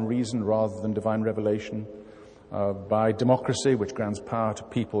reliance on reason rather than divine revelation, by democracy, which grants power to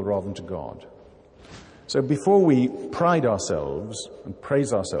people rather than to God. So before we pride ourselves and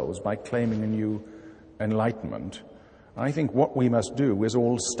praise ourselves by claiming a new enlightenment, I think what we must do is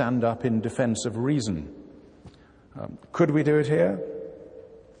all stand up in defense of reason. Could we do it here?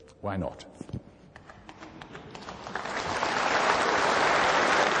 Why not?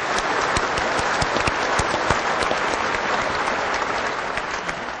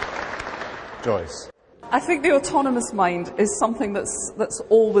 Joyce. I think the autonomous mind is something that's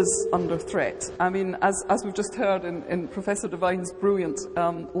always under threat. I mean, as we've just heard in Professor Devine's brilliant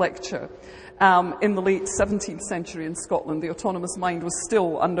lecture, in the late 17th century in Scotland, the autonomous mind was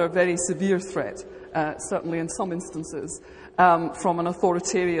still under very severe threat, certainly in some instances, from an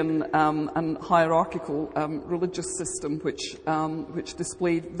authoritarian and hierarchical religious system which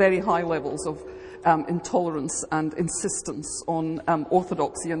displayed very high levels of intolerance and insistence on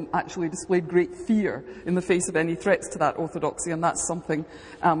orthodoxy, and actually displayed great fear in the face of any threats to that orthodoxy, and that's something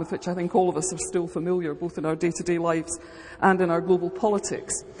with which I think all of us are still familiar, both in our day-to-day lives and in our global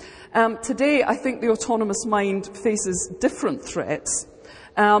politics. Today, I think the autonomous mind faces different threats.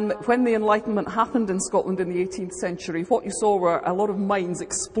 When the Enlightenment happened in Scotland in the 18th century, what you saw were a lot of minds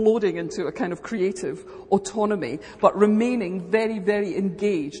exploding into a kind of creative autonomy, but remaining very, very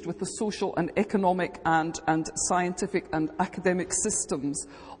engaged with the social and economic and scientific and academic systems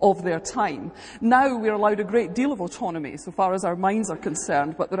of their time. Now we're allowed a great deal of autonomy so far as our minds are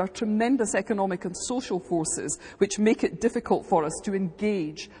concerned, but there are tremendous economic and social forces which make it difficult for us to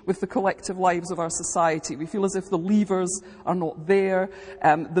engage with the collective lives of our society. We feel as if the levers are not there,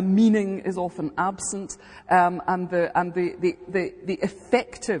 the meaning is often absent, and the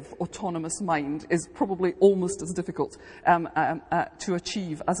effective autonomous mind is probably almost as difficult to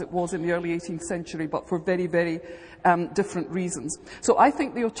achieve as it was in the early 18th century, but for very, very different reasons. So I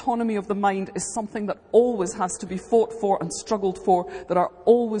think the autonomy of the mind is something that always has to be fought for and struggled for. There are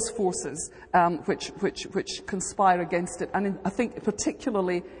always forces which conspire against it. And I think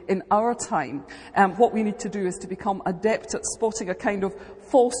particularly in our time, what we need to do is to become adept at spotting a kind of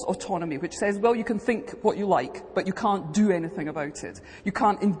false autonomy, which says, well, you can think what you like, but you can't do anything about it. You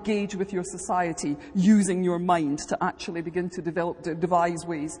can't engage with your society using your mind to actually begin to devise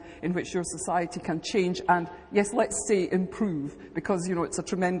ways in which your society can change and, yes, let's say improve, because, you know, it's a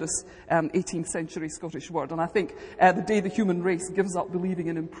tremendous 18th century Scottish word. And I think the day the human race gives up believing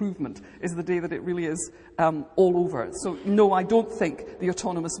in improvement is the day that it really is all over. So, no, I don't think the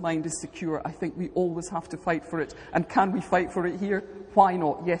autonomous mind is secure. I think we always have to fight for it. And can we fight for it here? Why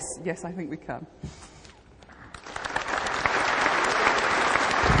not? Yes, I think we can.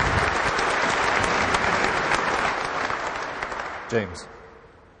 James.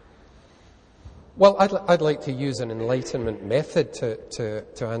 Well, I'd like to use an Enlightenment method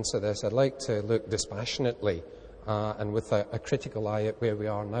to answer this. I'd like to look dispassionately and with a critical eye at where we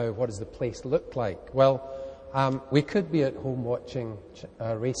are now. What does the place look like? Well, we could be at home watching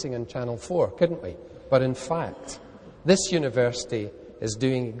racing on Channel 4, couldn't we? But in fact, this university is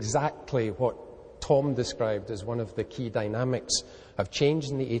doing exactly what Tom described as one of the key dynamics of change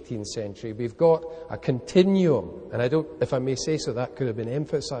in the 18th century. We've got a continuum, and if I may say so, that could have been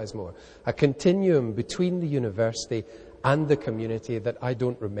emphasised more, a continuum between the university and the community that I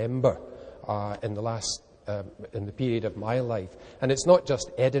don't remember in the period of my life. And it's not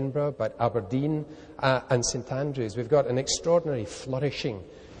just Edinburgh, but Aberdeen and St Andrews. We've got an extraordinary flourishing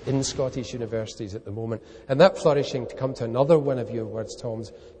in Scottish universities at the moment. And that flourishing, to come to another one of your words,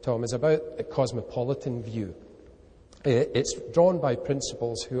 Tom, is about a cosmopolitan view. It's drawn by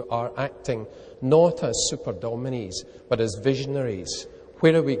principals who are acting not as super dominees, but as visionaries.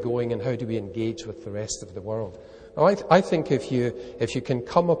 Where are we going and how do we engage with the rest of the world? Now, I think if you can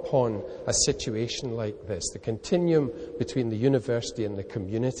come upon a situation like this, the continuum between the university and the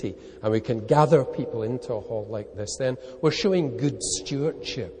community, and we can gather people into a hall like this, then we're showing good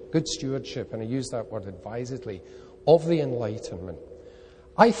stewardship, and I use that word advisedly, of the Enlightenment.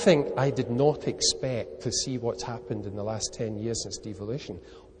 I think I did not expect to see what's happened in the last 10 years since devolution.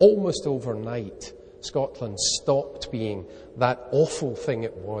 Almost overnight, Scotland stopped being that awful thing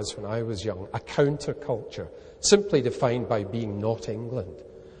it was when I was young, a counterculture, simply defined by being not England.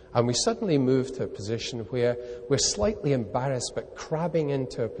 And we suddenly moved to a position where we're slightly embarrassed, but crabbing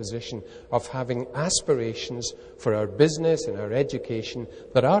into a position of having aspirations for our business and our education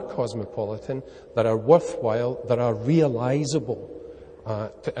that are cosmopolitan, that are worthwhile, that are realisable,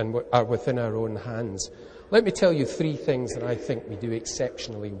 and are within our own hands. Let me tell you three things that I think we do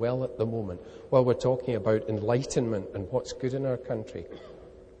exceptionally well at the moment while we're talking about enlightenment and what's good in our country.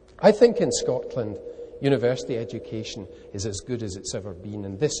 I think in Scotland, university education is as good as it's ever been,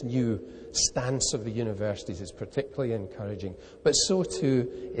 and this new stance of the universities is particularly encouraging. But so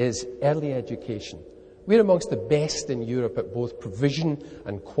too is early education. We're amongst the best in Europe at both provision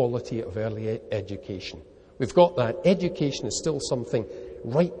and quality of early education. We've got that. Education is still something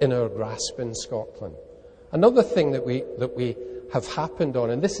right in our grasp in Scotland. Another thing that we have happened on,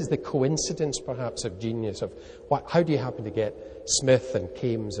 and this is the coincidence perhaps of genius, of how do you happen to get Smith and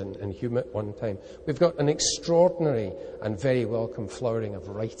Kames and Hume at one time? We've got an extraordinary and very welcome flowering of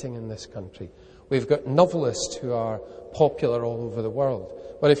writing in this country. We've got novelists who are popular all over the world.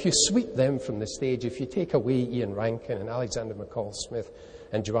 But if you sweep them from the stage, if you take away Ian Rankin and Alexander McCall Smith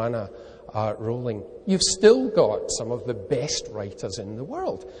and Joanna Rowling, you've still got some of the best writers in the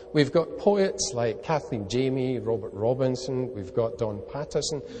world. We've got poets like Kathleen Jamie, Robert Robinson, we've got Don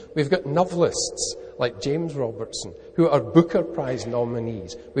Patterson, we've got novelists like James Robertson, who are Booker Prize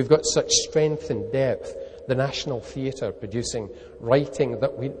nominees. We've got such strength and depth. The National Theatre producing writing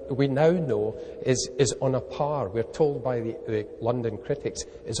that we now know is on a par, we're told by the London critics,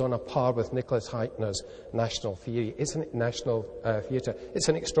 is on a par with Nicholas Heitner's National Theatre. It's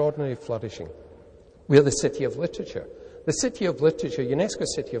an extraordinary flourishing. We're the city of literature. The city of literature, UNESCO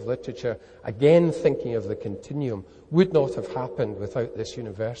City of Literature, again thinking of the continuum, would not have happened without this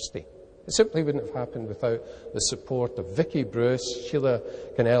university. It simply wouldn't have happened without the support of Vicky Bruce, Sheila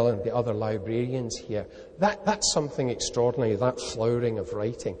Connell and the other librarians here. That's something extraordinary, that flowering of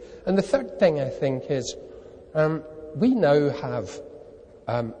writing. And the third thing, I think, is we now have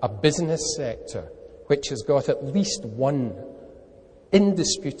a business sector which has got at least one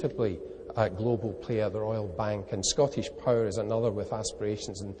indisputably global player, the Royal Bank, and Scottish Power is another with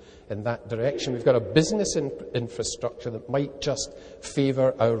aspirations in that direction. We've got a business infrastructure that might just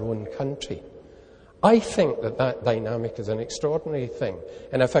favour our own country. I think that dynamic is an extraordinary thing.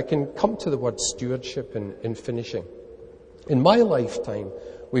 And if I can come to the word stewardship in finishing. In my lifetime,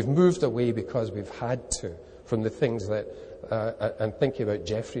 we've moved away because we've had to from the things that, and thinking about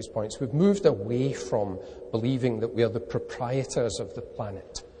Geoffrey's points, we've moved away from believing that we are the proprietors of the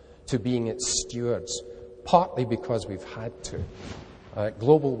planet to being its stewards, partly because we've had to.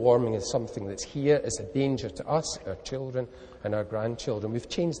 Global warming is something that's here. It's a danger to us, our children, and our grandchildren. We've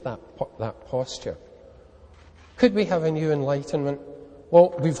changed that posture. Could we have a new Enlightenment?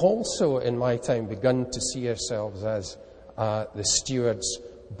 Well, we've also, in my time, begun to see ourselves as the stewards,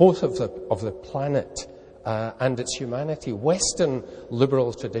 both of the planet and its humanity. Western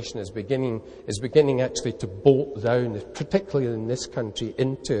liberal tradition is beginning actually to bolt down, particularly in this country,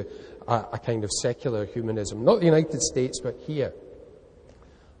 into a kind of secular humanism. Not the United States, but here.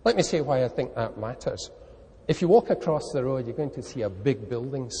 Let me say why I think that matters. If you walk across the road, you're going to see a big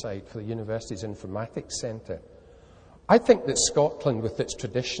building site for the university's informatics centre. I think that Scotland, with its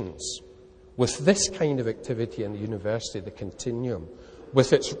traditions, with this kind of activity in the university, the continuum,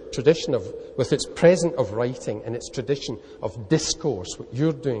 with its tradition with its present of writing and its tradition of discourse, what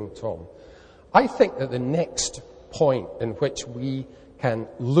you're doing, Tom, I think that the next point in which we can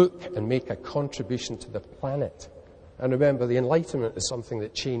look and make a contribution to the planet, and remember, the Enlightenment is something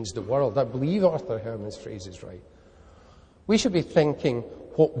that changed the world. I believe Arthur Herman's phrase is right. We should be thinking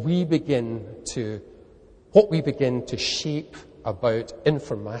what we begin to shape about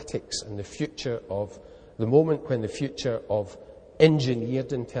informatics and the future of the moment when the future of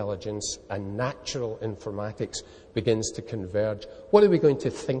engineered intelligence and natural informatics begins to converge. What are we going to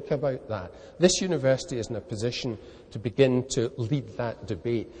think about that? This university is in a position to begin to lead that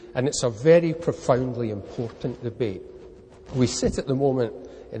debate, and it's a very profoundly important debate. We sit at the moment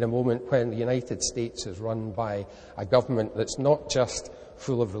in a moment when the United States is run by a government that's not just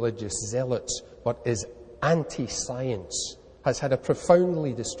full of religious zealots, but is anti-science, has had a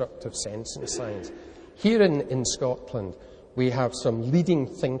profoundly destructive sense in science. Here in Scotland, we have some leading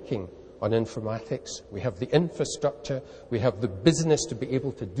thinking on informatics. We have the infrastructure. We have the business to be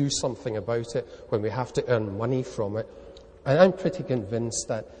able to do something about it when we have to earn money from it. And I'm pretty convinced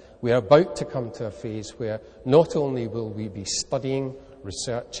that we are about to come to a phase where not only will we be studying,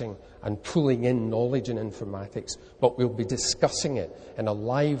 researching and pulling in knowledge in informatics, but we'll be discussing it in a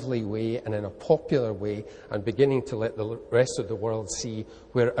lively way and in a popular way and beginning to let the rest of the world see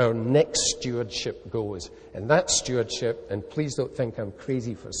where our next stewardship goes. And that stewardship, and please don't think I'm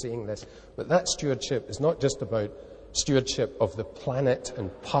crazy for saying this, but that stewardship is not just about stewardship of the planet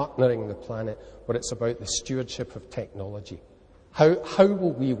and partnering the planet, but it's about the stewardship of technology. How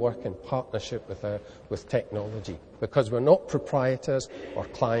will we work in partnership with technology? Because we're not proprietors or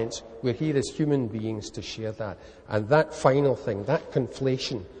clients. We're here as human beings to share that. And that final thing, that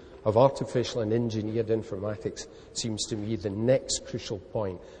conflation of artificial and engineered informatics seems to me the next crucial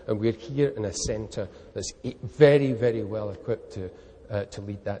point. And we're here in a centre that's very, very well equipped to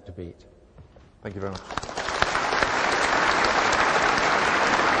lead that debate. Thank you very much.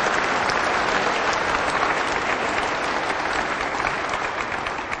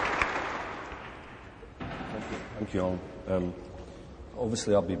 Thank you all.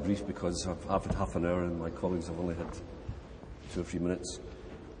 Obviously, I'll be brief because I've had half an hour and my colleagues have only had 2 or 3 minutes.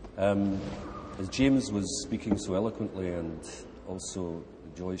 As James was speaking so eloquently, and also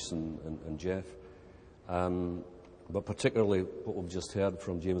Joyce and Jeff, but particularly what we've just heard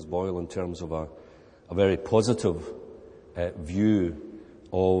from James Boyle in terms of a very positive view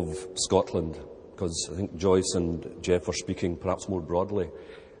of Scotland, because I think Joyce and Jeff are speaking perhaps more broadly,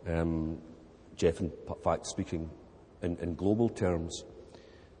 Jeff in fact speaking in global terms.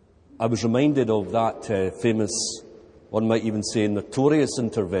 I was reminded of that famous, one might even say notorious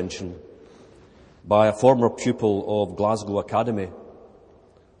intervention by a former pupil of Glasgow Academy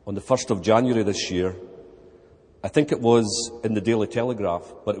on the 1st of January this year. I think it was in the Daily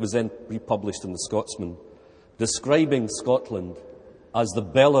Telegraph, but it was then republished in the Scotsman, describing Scotland as the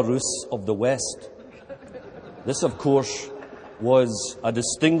Belarus of the West. This, of course, was a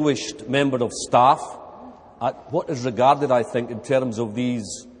distinguished member of staff at what is regarded, I think, in terms of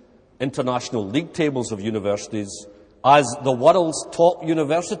these international league tables of universities, as the world's top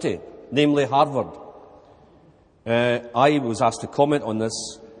university, namely Harvard. I was asked to comment on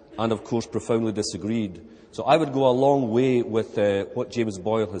this and, of course, profoundly disagreed. So I would go a long way with what James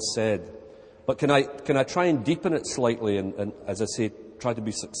Boyle has said. But can I try and deepen it slightly and, as I say, try to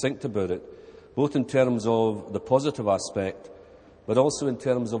be succinct about it, both in terms of the positive aspect, but also in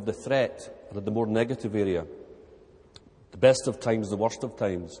terms of the threat, or the more negative area. The best of times, the worst of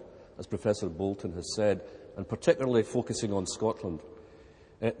times, as Professor Boulton has said, and particularly focusing on Scotland.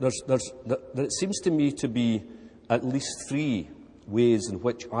 There seems to me to be at least 3 ways in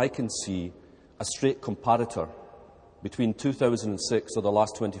which I can see a straight comparator between 2006, or the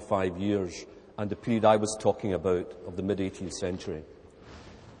last 25 years, and the period I was talking about of the mid-18th century.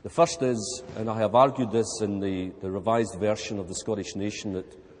 The first is, and I have argued this in the revised version of the Scottish Nation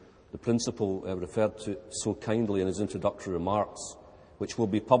that the Principal referred to so kindly in his introductory remarks, which will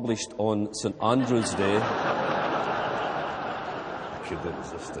be published on St Andrew's Day. Couldn't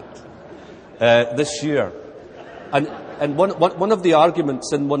resist it. This year. And one of the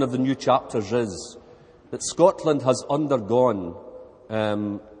arguments in one of the new chapters is that Scotland has undergone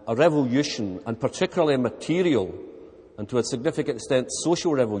a revolution, and particularly a material, and to a significant extent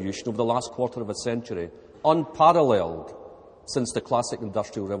social revolution over the last quarter of a century, unparalleled since the classic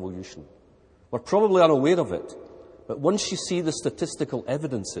industrial revolution. We're probably unaware of it, but once you see the statistical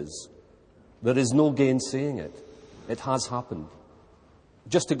evidences, there is no gainsaying it. It has happened.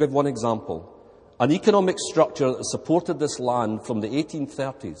 Just to give one example, an economic structure that supported this land from the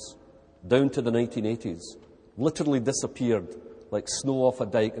 1830s down to the 1980s literally disappeared like snow off a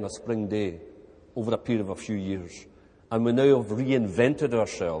dike on a spring day over a period of a few years. And we now have reinvented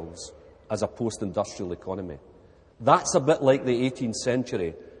ourselves as a post-industrial economy. That's a bit like the 18th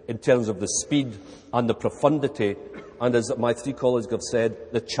century in terms of the speed and the profundity, and as my 3 colleagues have said,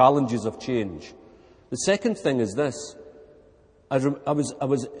 the challenges of change. The second thing is this. I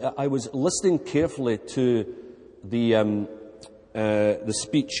was listening carefully to the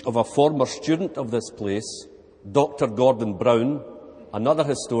speech of a former student of this place, Dr. Gordon Brown, another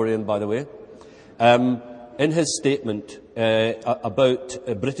historian, by the way, in his statement about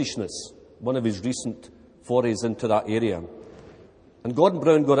Britishness, one of his recent forays into that area. And Gordon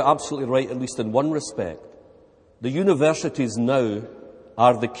Brown got it absolutely right, at least in one respect. The universities now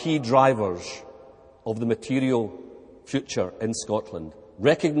are the key drivers of the material future in Scotland,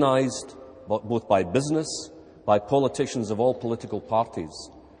 recognised both by business, by politicians of all political parties.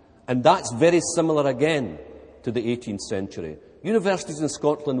 And that's very similar again to the 18th century. Universities in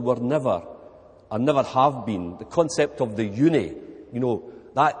Scotland were never, and never have been, the concept of the uni,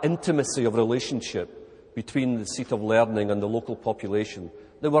 that intimacy of relationship between the seat of learning and the local population.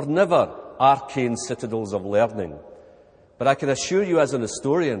 They were never arcane citadels of learning. But I can assure you as an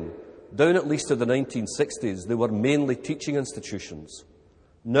historian, down at least to the 1960s, they were mainly teaching institutions.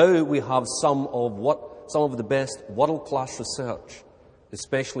 Now we have some of the best world-class research,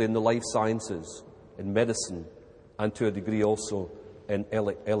 especially in the life sciences, in medicine, and to a degree also in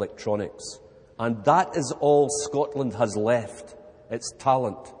electronics. And that is all Scotland has left. Its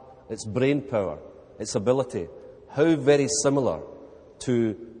talent, its brain power, its ability. How very similar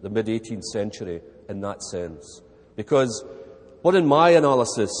to the mid-18th century in that sense. Because what in my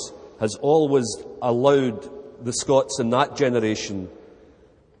analysis has always allowed the Scots in that generation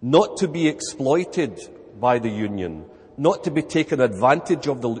not to be exploited by the Union, not to be taken advantage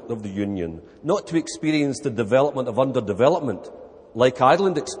of the Union, not to experience the development of underdevelopment like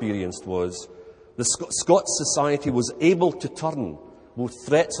Ireland experienced was, the Scots society was able to turn both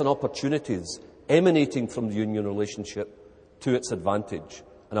threats and opportunities emanating from the Union relationship to its advantage.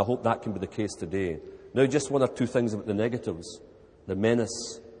 And I hope that can be the case today. Now, just 1 or 2 things about the negatives. The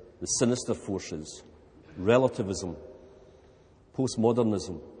menace, the sinister forces, relativism.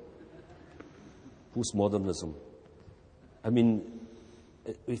 Postmodernism. Postmodernism. I mean,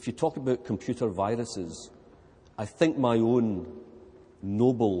 if you talk about computer viruses, I think my own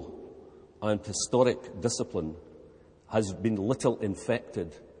noble and historic discipline has been little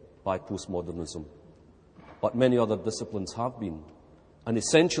infected by postmodernism, but many other disciplines have been. And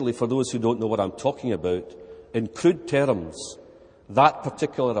essentially, for those who don't know what I'm talking about, in crude terms, that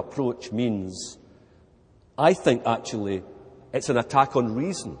particular approach means, I think actually, it's an attack on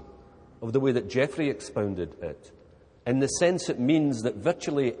reason, of the way that Geoffrey expounded it. In the sense it means that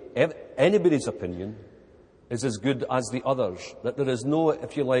virtually anybody's opinion is as good as the others, that there is no,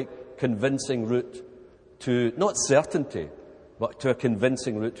 if you like, convincing route to, not certainty, but to a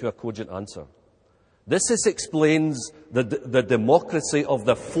convincing route to a cogent answer. This explains the democracy of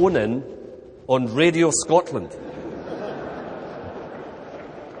the phone-in on Radio Scotland.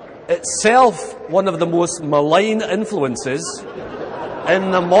 Itself one of the most malign influences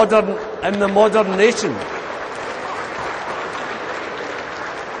in the modern nation.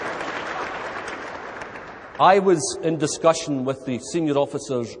 I was in discussion with the senior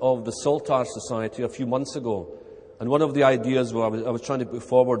officers of the Saltire Society a few months ago, and one of the ideas I was trying to put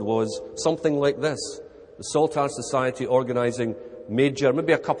forward was something like this: the Saltire Society organising major,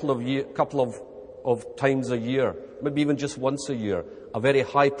 maybe a couple of times a year, maybe even just once a year, a very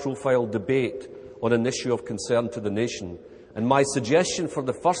high-profile debate on an issue of concern to the nation. And my suggestion for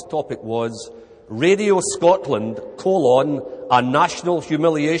the first topic was Radio Scotland, a national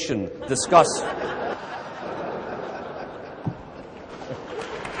humiliation. Discuss.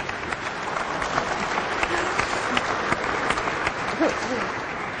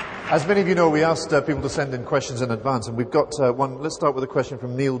 As many of you know, we asked people to send in questions in advance, and we've got one. Let's start with a question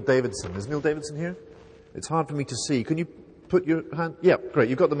from Neil Davidson. Is Neil Davidson here? It's hard for me to see. Can you put your hand? Yeah, great.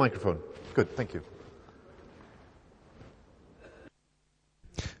 You've got the microphone. Good, thank you.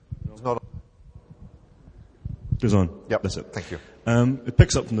 It's not on. Goes on. Yep, that's it. Thank you. It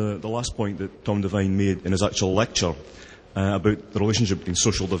picks up from the last point that Tom Devine made in his actual lecture about the relationship between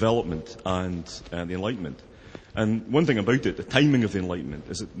social development and the Enlightenment. And one thing about it, the timing of the Enlightenment,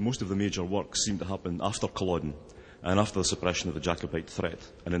 is that most of the major works seem to happen after Culloden and after the suppression of the Jacobite threat,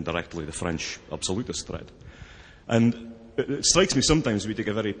 and indirectly the French absolutist threat. And it strikes me sometimes we take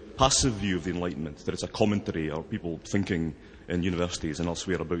a very passive view of the Enlightenment, that it's a commentary or people thinking in universities and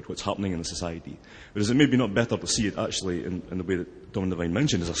elsewhere about what's happening in the society. But is it maybe not better to see it actually in the way that Tom Devine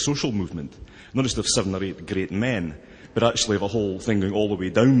mentioned, as a social movement, not just of 7 or 8 great men, but actually of a whole thing going all the way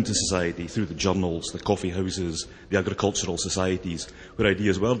down to society, through the journals, the coffee houses, the agricultural societies, where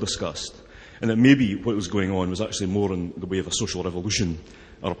ideas were discussed. And that maybe what was going on was actually more in the way of a social revolution,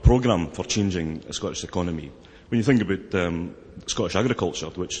 or a programme for changing the Scottish economy. When you think about Scottish agriculture,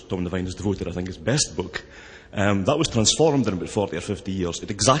 to which Tom Devine has devoted, I think, his best book, that was transformed in about 40 or 50 years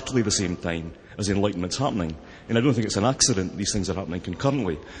at exactly the same time as the Enlightenment's happening. And I don't think it's an accident these things are happening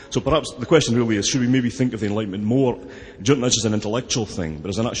concurrently. So perhaps the question really is, should we maybe think of the Enlightenment more, not just as an intellectual thing, but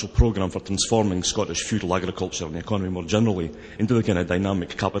as an actual programme for transforming Scottish feudal agriculture and the economy more generally into the kind of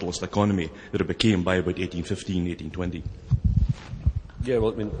dynamic capitalist economy that it became by about 1815, 1820? Yeah,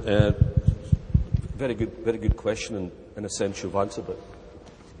 well, I mean, very good question, and in a sense you've answered it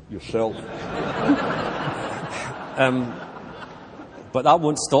yourself. But that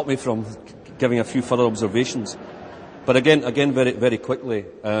won't stop me from giving a few further observations. But again, very, very quickly,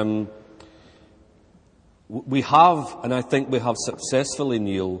 we have, and I think we have successfully,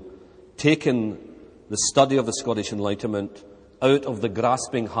 Neil, taken the study of the Scottish Enlightenment out of the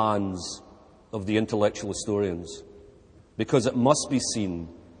grasping hands of the intellectual historians, because it must be seen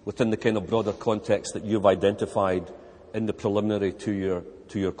within the kind of broader context that you've identified in the preliminary to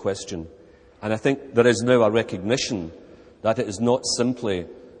your question. And I think there is now a recognition that it is not simply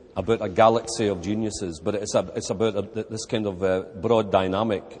about a galaxy of geniuses, but it's about this kind of broad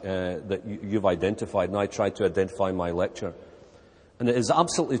dynamic that you've identified, and I tried to identify in my lecture. And it is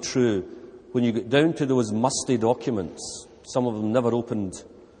absolutely true, when you get down to those musty documents, some of them never opened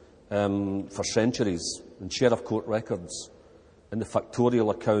for centuries, in Sheriff Court records, and the factorial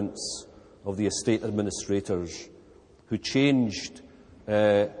accounts of the estate administrators who changed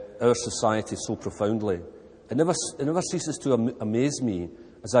our society so profoundly. It never ceases to amaze me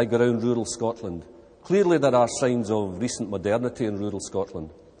as I go around rural Scotland. Clearly there are signs of recent modernity in rural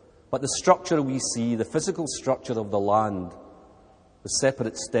Scotland, but the structure we see, the physical structure of the land, the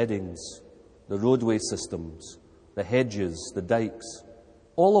separate steadings, the roadway systems, the hedges, the dikes,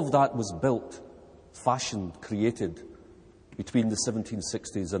 all of that was built, fashioned, created between the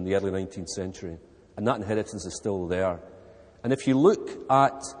 1760s and the early 19th century, and that inheritance is still there. And if you look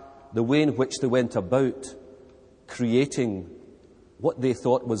at the way in which they went about creating what they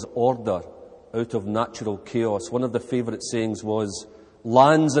thought was order out of natural chaos. One of the favourite sayings was,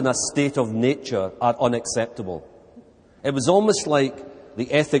 lands in a state of nature are unacceptable. It was almost like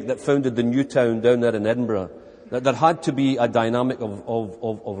the ethic that founded the new town down there in Edinburgh, that there had to be a dynamic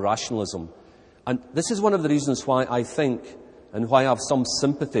of rationalism. And this is one of the reasons why I think, and why I have some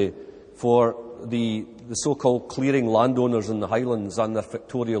sympathy for the so-called clearing landowners in the Highlands and their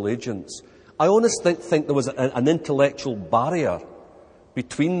fictorial agents. I honestly think there was an intellectual barrier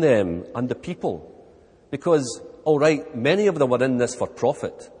between them and the people. Because, all right, many of them were in this for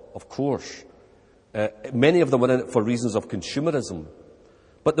profit, of course. Many of them were in it for reasons of consumerism.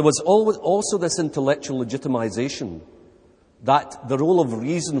 But there was also this intellectual legitimization that the role of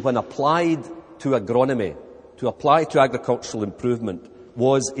reason, when applied to agronomy, to apply to agricultural improvement,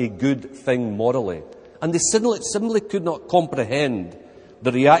 was a good thing morally. And they simply could not comprehend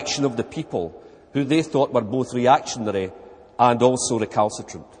the reaction of the people, who they thought were both reactionary and also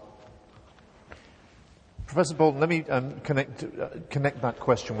recalcitrant. Professor Boulton, let me connect that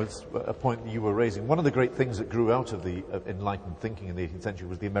question with a point that you were raising. One of the great things that grew out of the Enlightenment thinking in the 18th century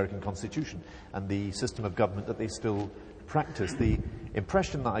was the American Constitution and the system of government that they still practice. The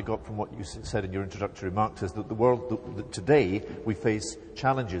impression that I got from what you said in your introductory remarks is that the world, that today we face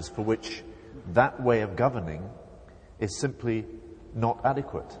challenges for which that way of governing is simply not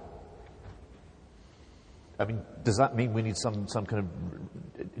adequate. I mean, does that mean we need some kind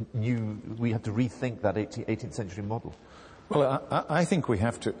of new, we have to rethink that 18th century model? Well, I think we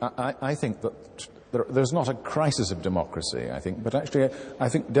have to. I think that there's not a crisis of democracy, I think, but actually I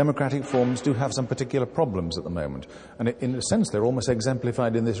think democratic forms do have some particular problems at the moment. And in a sense, they're almost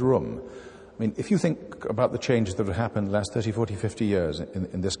exemplified in this room. I mean, if you think about the changes that have happened in the last 30, 40, 50 years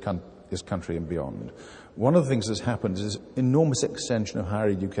in this country and beyond, one of the things that's happened is enormous extension of higher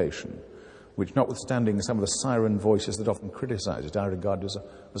education, which, notwithstanding some of the siren voices that often criticize it, I regard as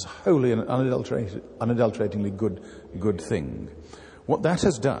wholly and unadulteratingly good thing. What that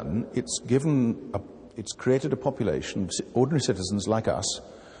has done, it's created a population of ordinary citizens like us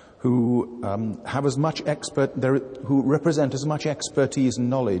who have as much who represent as much expertise and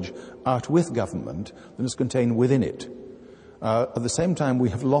knowledge out with government than is contained within it. At the same time,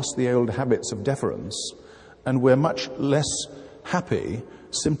 we have lost the old habits of deference, and we're much less happy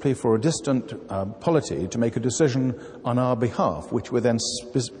simply for a distant polity to make a decision on our behalf, which we're then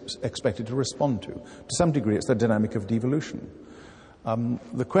expected to respond to. To some degree, it's the dynamic of devolution.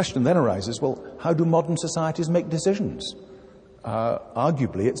 The question then arises, well, how do modern societies make decisions?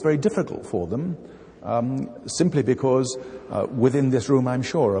 Arguably, it's very difficult for them, simply because within this room, I'm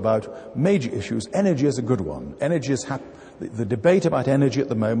sure, about major issues, energy is a good one. Energy is the debate about energy at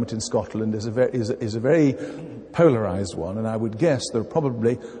the moment in Scotland is a very polarised one, and I would guess there are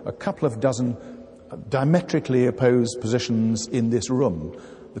probably a couple of dozen diametrically opposed positions in this room.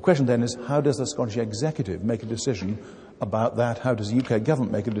 The question then is, how does the Scottish Executive make a decision about that? How does the UK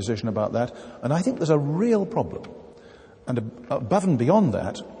government make a decision about that? And I think there's a real problem. And above and beyond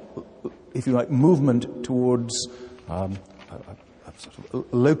that, if you like, movement towards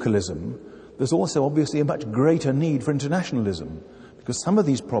localism, there's also obviously a much greater need for internationalism, because some of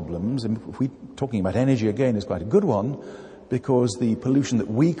these problems, and if we're talking about energy again, is quite a good one, because the pollution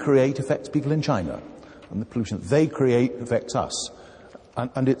that we create affects people in China, and the pollution that they create affects us.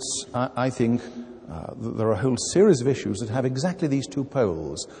 And it's, I think, there are a whole series of issues that have exactly these two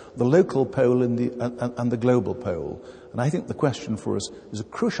poles, the local pole and the global pole. And I think the question for us is a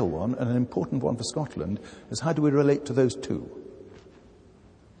crucial one and an important one for Scotland, is how do we relate to those two?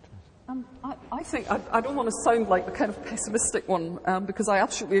 I think, I don't want to sound like the kind of pessimistic one, because I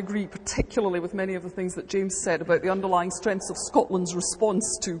absolutely agree, particularly with many of the things that James said about the underlying strengths of Scotland's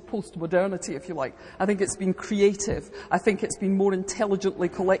response to post-modernity, if you like. I think it's been creative. I think it's been more intelligently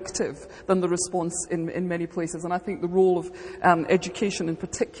collective than the response in many places. And I think the role of education in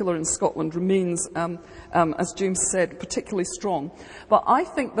particular in Scotland remains, as James said, particularly strong. But I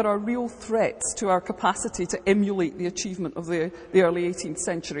think there are real threats to our capacity to emulate the achievement of the early 18th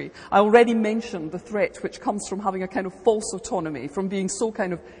century. I already mentioned the threat which comes from having a kind of false autonomy, from being so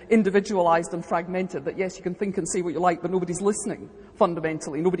kind of individualised and fragmented that, yes, you can think and say what you like, but nobody's listening,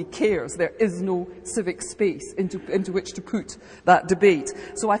 fundamentally. Nobody cares. There is no civic space into which to put that debate.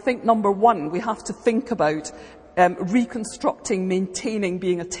 So I think, number one, we have to think about reconstructing, maintaining,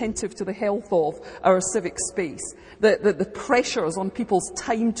 being attentive to the health of our civic space. The pressures on people's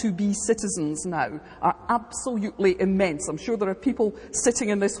time to be citizens now are absolutely immense. I'm sure there are people sitting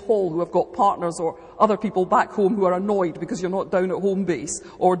in this hall who have got partners or other people back home who are annoyed because you're not down at home base,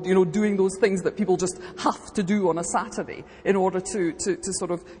 or doing those things that people just have to do on a Saturday in order to sort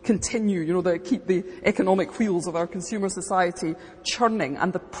of continue, keep the economic wheels of our consumer society churning.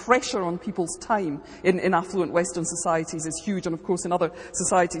 And the pressure on people's time in affluent Western societies is huge, and of course in other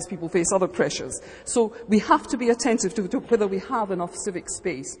societies people face other pressures. So we have to be attentive to whether we have enough civic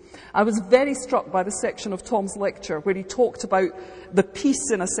space. I was very struck by the section of Tom's lecture where he talked about the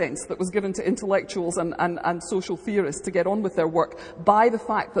peace, in a sense, that was given to intellectuals and social theorists to get on with their work by the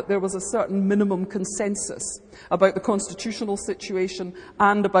fact that there was a certain minimum consensus about the constitutional situation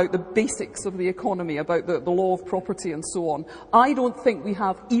and about the basics of the economy, about the law of property and so on. I don't think we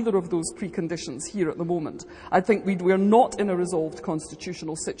have either of those preconditions here at the moment. I think we're not in a resolved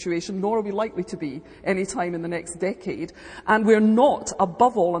constitutional situation, nor are we likely to be any time in the next decade. And we're not,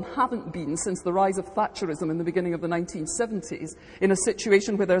 above all, and haven't been since the rise of Thatcherism in the beginning of the 1970s, in a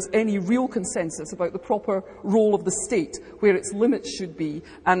situation where there's any real consensus about the proper role of the state, where its limits should be,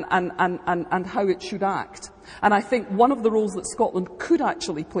 and how it should act. And I think one of the roles that Scotland could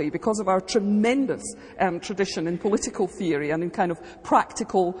actually play, because of our tremendous tradition in political theory and in kind of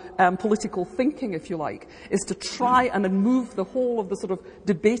practical political thinking, if you like, is to try and move the whole of the sort of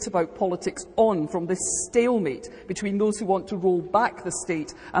debate about politics on from this stalemate between those who want to roll back the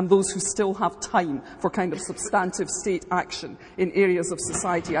state and those who still have time for kind of substantive state action in areas of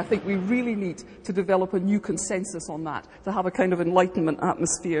society. I think we really need to develop a new consensus on that, to have a kind of Enlightenment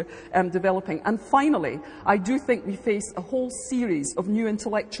atmosphere developing. And finally, I do think we face a whole series of new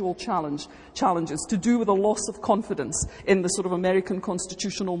intellectual challenges to do with a loss of confidence in the sort of American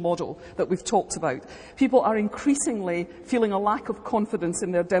constitutional model that we've talked about. People are increasingly feeling a lack of confidence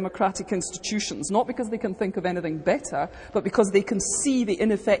in their democratic institutions, not because they can think of anything better, but because they can see the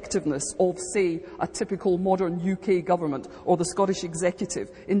ineffectiveness of, say, a typical modern UK government or the Scottish executive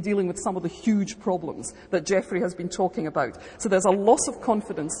in dealing with some of the huge problems that Geoffrey has been talking about. So there's a loss of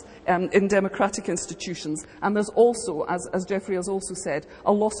confidence in democratic institutions, and there's also, as Geoffrey has also said,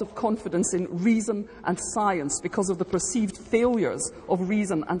 a loss of confidence in reason and science because of the perceived failures of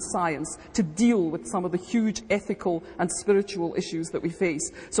reason and science to deal with some of the huge ethical and spiritual issues that we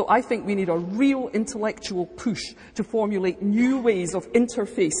face. So I think we need a real intellectual push to formulate new ways of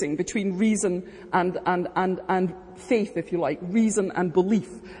interfacing between reason and faith, if you like, reason and belief,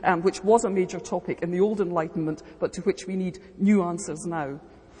 which was a major topic in the old Enlightenment, but to which we need new answers now.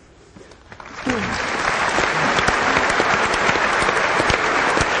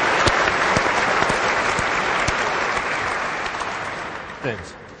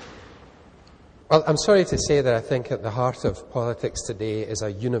 James. Well, I'm sorry to say that I think at the heart of politics today is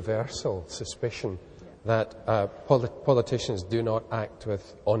a universal suspicion that politicians do not act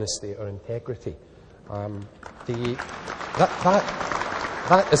with honesty or integrity. That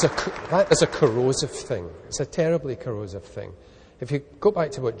is a corrosive thing. It's a terribly corrosive thing. If you go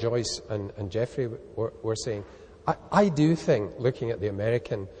back to what Joyce and Geoffrey were saying, I do think, looking at the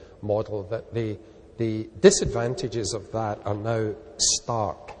American model, that the disadvantages of that are now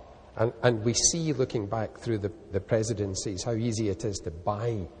stark. And we see, looking back through the presidencies, how easy it is to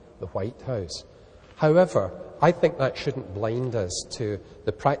buy the White House. However, I think that shouldn't blind us to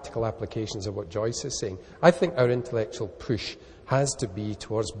the practical applications of what Joyce is saying. I think our intellectual push has to be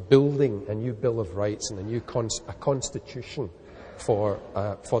towards building a new Bill of Rights and a constitution for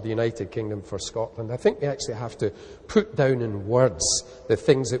the United Kingdom, for Scotland. I think we actually have to put down in words the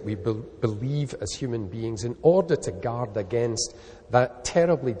things that we believe as human beings in order to guard against that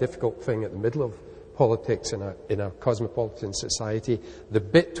terribly difficult thing at the middle of politics in a cosmopolitan society, the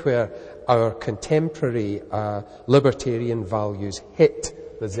bit where our contemporary libertarian values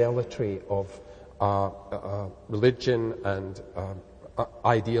hit the zealotry of religion and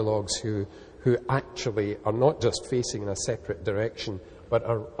ideologues who actually are not just facing in a separate direction, but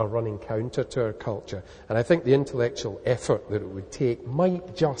are running counter to our culture. And I think the intellectual effort that it would take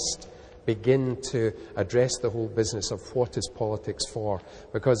might just begin to address the whole business of what is politics for.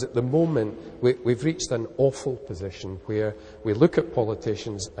 Because at the moment, we've reached an awful position where we look at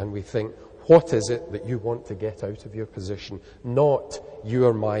politicians and we think, what is it that you want to get out of your position? Not, you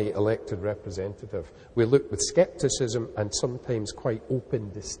are my elected representative. We look with scepticism and sometimes quite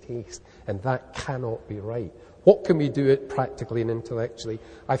open distaste, and that cannot be right. What can we do it practically and intellectually?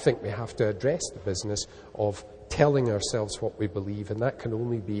 I think we have to address the business of telling ourselves what we believe, and that can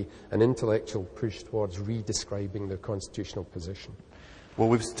only be an intellectual push towards redescribing the constitutional position. Well,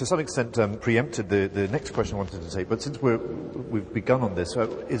 we've to some extent preempted the next question I wanted to take, but since we've begun on this,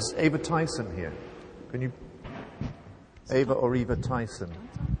 is Ava Tyson here? Can you, Ava or Eva Tyson?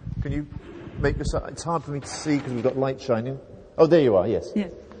 Can you make yourself? It's hard for me to see because we've got light shining. Oh, there you are. Yes.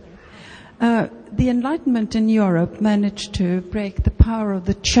 Yes. The Enlightenment in Europe managed to break the power of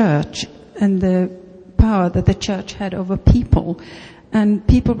the church and the power that the church had over people, and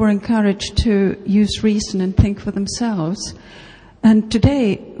people were encouraged to use reason and think for themselves. And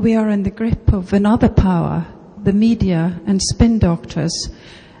today we are in the grip of another power, the media and spin doctors.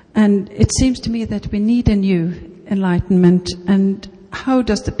 And it seems to me that we need a new Enlightenment. And how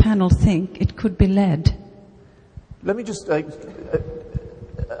does the panel think it could be led? Let me just, as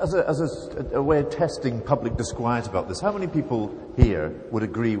a way of testing public disquiet about this, how many people here would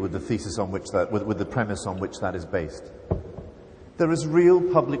agree with the thesis on which that, with the premise on which that is based? There is real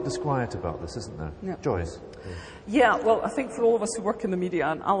public disquiet about this, isn't there? Yeah. Joyce? Yeah, well, I think for all of us who work in the media,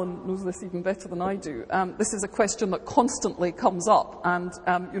 and Alan knows this even better than I do, this is a question that constantly comes up. And,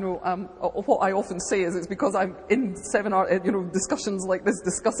 what I often say is it's because I'm in seminar, discussions like this,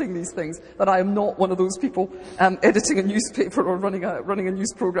 discussing these things, that I am not one of those people editing a newspaper or running a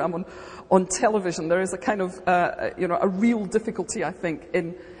news program on television. There is a kind of, a real difficulty, I think,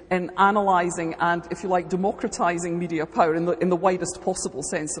 in analysing and, if you like, democratising media power in the widest possible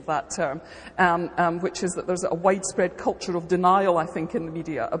sense of that term, which is that there's a widespread culture of denial, I think, in the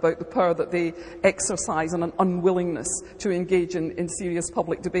media about the power that they exercise and an unwillingness to engage in serious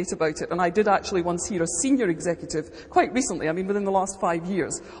public debate about it. And I did actually once hear a senior executive, quite recently, I mean within the last 5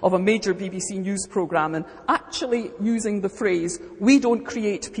 years, of a major BBC news programme, and actually using the phrase, "We don't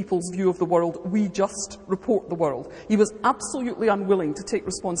create people's view of the world, we just report the world." He was absolutely unwilling to take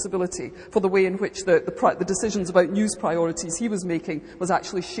responsibility for the way in which the decisions about news priorities he was making was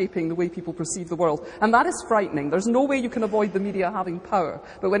actually shaping the way people perceive the world. And that is frightening. There's no way you can avoid the media having power,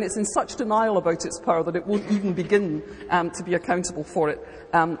 but when it's in such denial about its power that it won't even begin to be accountable for it,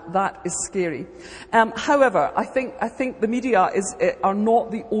 that is scary. However, I think the media are not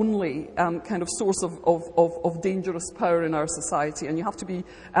the only kind of source of dangerous power in our society, and you have to be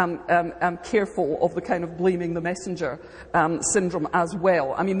careful of the kind of blaming the messenger syndrome as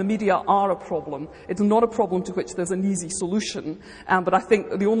well. I mean, the media are a problem. It's not a problem to which there's an easy solution, but I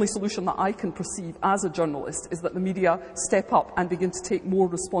think the only solution that I can perceive as a journalist is that the media step up and begin to take more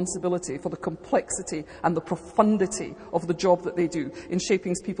responsibility for the complexity and the profundity of the job that they do in shaping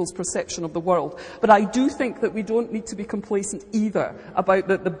people's perception of the world. But I do think that we don't need to be complacent either about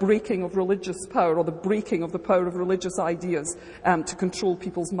the breaking of religious power or the breaking of the power of religious ideas to control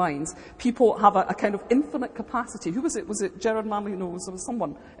people's minds. People have a kind of infinite capacity. Who was it? Was it Gerard Manley? No, there was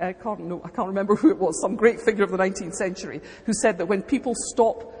someone. I can't remember who it was, some great figure of the 19th century, who said that when people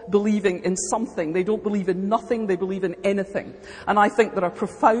stop believing in something, they don't believe in nothing, they believe in anything. And I think there are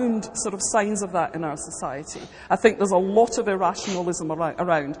profound sort of signs of that in our society. I think there's a lot of irrationalism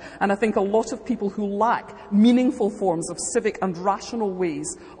around, and I think a lot of people who lack meaningful forms of civic and rational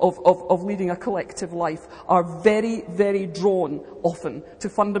ways of leading a collective life are very, very drawn often to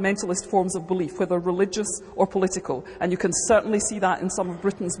fundamentalist forms of belief, whether religious or political. And you can certainly see that in some of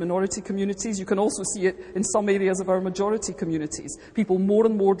Britain's minority communities. You can also see it in some areas of our majority communities. People more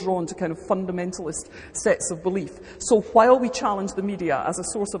and more drawn to kind of fundamentalist sets of belief. So while we challenge the media as a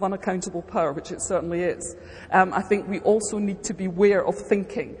source of unaccountable power, which it certainly is, I think we also need to beware of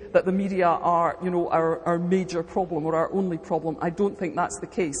thinking that the media are, our major problem or our only problem. I don't think that's the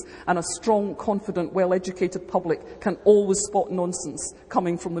case. And a strong, confident, well-educated public can always spot nonsense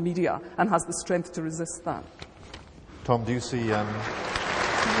coming from the media and has the strength to resist that. Tom, do you see...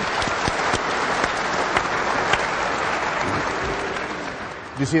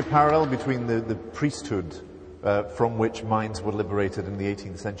 Do you see a parallel between the priesthood from which minds were liberated in the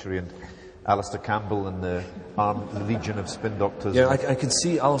 18th century and Alistair Campbell and the armed legion of spin doctors? Yeah, I can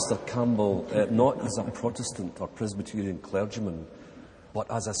see Alistair Campbell not as a Protestant or Presbyterian clergyman, but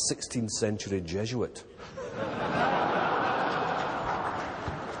as a 16th century Jesuit.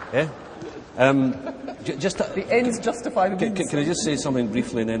 Yeah? The ends justify the means. Can I just say something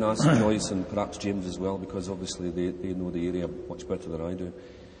briefly and then ask Joyce and perhaps James as well, because obviously they know the area much better than I do.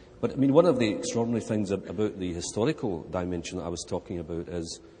 But I mean, one of the extraordinary things about the historical dimension that I was talking about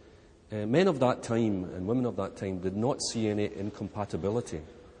is men of that time and women of that time did not see any incompatibility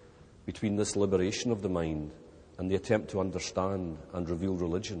between this liberation of the mind and the attempt to understand and reveal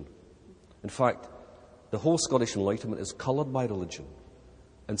religion. In fact, the whole Scottish Enlightenment is coloured by religion.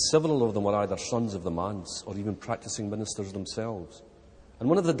 And several of them were either sons of the manse or even practising ministers themselves. And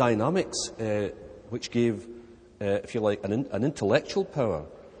one of the dynamics which gave, if you like, an intellectual power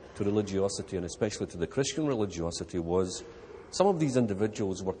to religiosity, and especially to the Christian religiosity, was some of these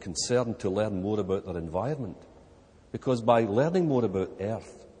individuals were concerned to learn more about their environment, because by learning more about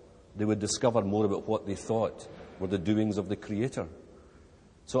Earth, they would discover more about what they thought were the doings of the Creator.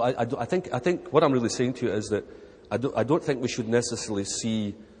 So I think what I'm really saying to you is that I don't think we should necessarily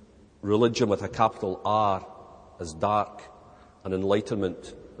see religion with a capital R as dark and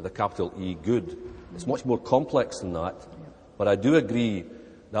enlightenment with a capital E good. It's much more complex than that. But I do agree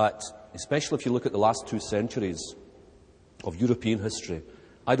that, especially if you look at the last 2 centuries of European history,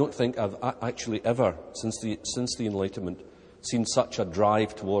 I don't think I've actually ever, since the Enlightenment, seen such a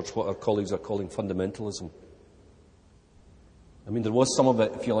drive towards what our colleagues are calling fundamentalism. I mean, there was some of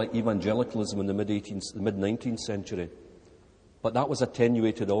it, if you like, evangelicalism in the mid-19th century, but that was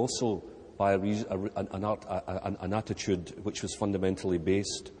attenuated also by an attitude which was fundamentally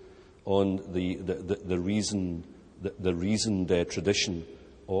based on the reasoned tradition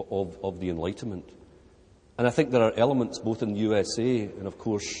of the Enlightenment. And I think there are elements both in the USA and, of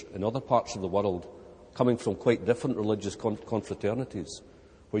course, in other parts of the world coming from quite different religious confraternities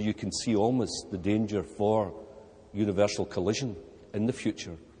where you can see almost the danger for universal collision in the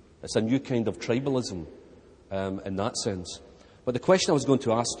future. It's a new kind of tribalism in that sense. But the question I was going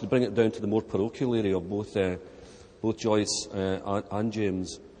to ask, to bring it down to the more parochial area of both Joyce and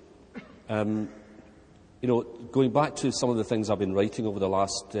James, going back to some of the things I've been writing over the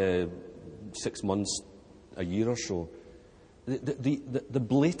last 6 months, a year or so, the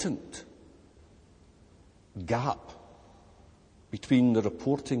blatant gap between the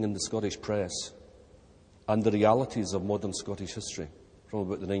reporting in the Scottish press and the realities of modern Scottish history from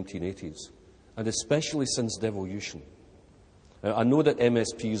about the 1980s, and especially since devolution. Now, I know that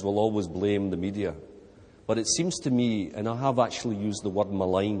MSPs will always blame the media, but it seems to me, and I have actually used the word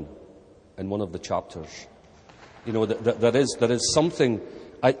malign in one of the chapters, that there is something.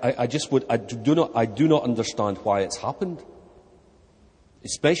 I do not understand why it's happened,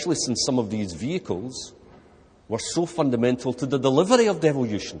 especially since some of these vehicles were so fundamental to the delivery of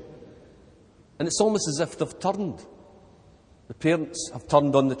devolution. And it's almost as if they've turned. The parents have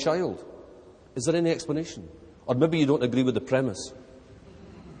turned on the child. Is there any explanation? Or maybe you don't agree with the premise.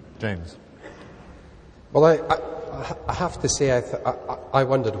 James. Well, I have to say, I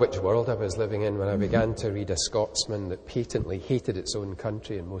wondered which world I was living in when I began to read a Scotsman that patently hated its own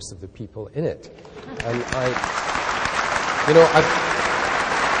country and most of the people in it. And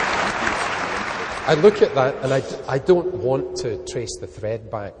I look at that and I don't want to trace the thread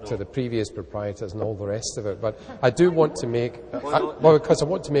back to the previous proprietors and all the rest of it, but I do want to make, because I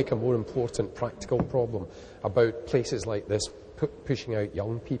want to make a more important practical problem about places like this pushing out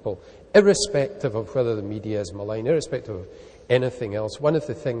young people, irrespective of whether the media is malign, irrespective of anything else. One of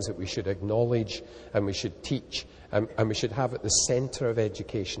the things that we should acknowledge and we should teach and we should have at the centre of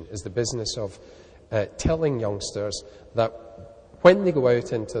education is the business of telling youngsters that when they go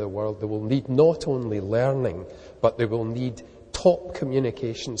out into the world, they will need not only learning, but they will need top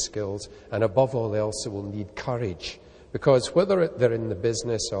communication skills, and above all else, they will need courage. Because whether they're in the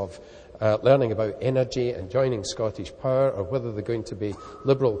business of learning about energy and joining Scottish Power, or whether they're going to be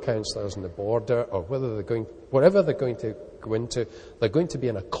Liberal councillors on the border, or whatever they're going to go into, they're going to be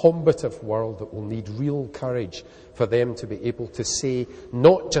in a combative world that will need real courage for them to be able to say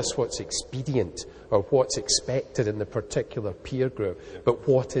not just what's expedient or what's expected in the particular peer group, but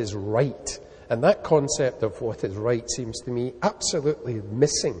what is right. And that concept of what is right seems to me absolutely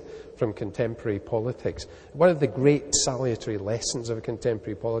missing from contemporary politics. One of the great salutary lessons of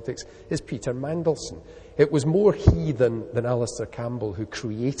contemporary politics is Peter Mandelson. It was more he than Alistair Campbell who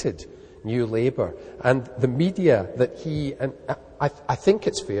created New Labour, and the media that he, and I think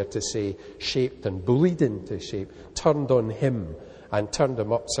it's fair to say, shaped and bullied into shape, turned on him and turned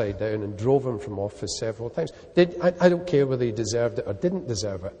him upside down and drove him from office several times. I don't care whether he deserved it or didn't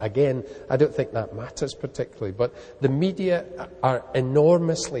deserve it. Again, I don't think that matters particularly. But the media are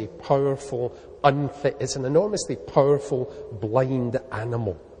enormously powerful. It's an enormously powerful blind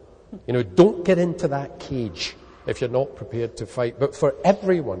animal. Don't get into that cage if you're not prepared to fight. But for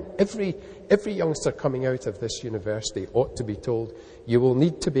everyone, every youngster coming out of this university ought to be told, you will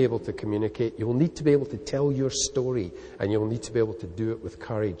need to be able to communicate, you will need to be able to tell your story, and you will need to be able to do it with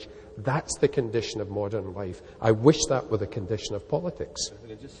courage. That's the condition of modern life. I wish that were the condition of politics.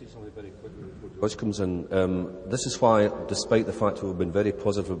 Can I just say something very quickly before Joyce comes in? This is why, despite the fact that we've been very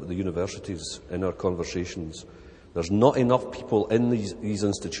positive about the universities in our conversations, there's not enough people in these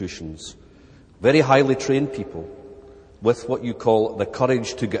institutions, very highly trained people, with what you call the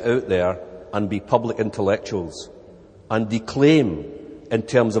courage to get out there and be public intellectuals and declaim in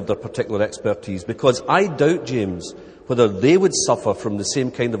terms of their particular expertise. Because I doubt, James, whether they would suffer from the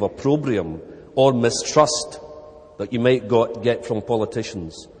same kind of opprobrium or mistrust that you might get from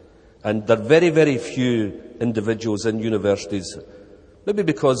politicians. And there are very, very few individuals in universities, maybe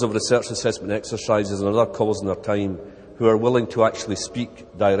because of research assessment exercises and other calls in their time, who are willing to actually speak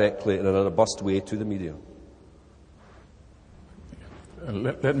directly in a robust way to the media.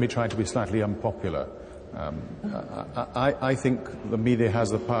 Let me try to be slightly unpopular. I think the media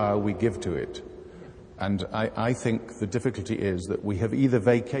has the power we give to it. And I think the difficulty is that we have either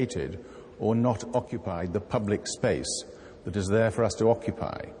vacated or not occupied the public space that is there for us to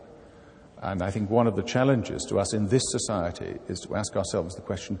occupy. And I think one of the challenges to us in this society is to ask ourselves the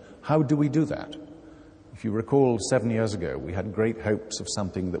question, how do we do that? If you recall, 7 years ago, we had great hopes of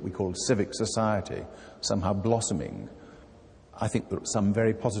something that we called civic society, somehow blossoming. I think that some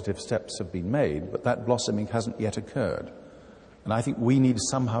very positive steps have been made, but that blossoming hasn't yet occurred. And I think we need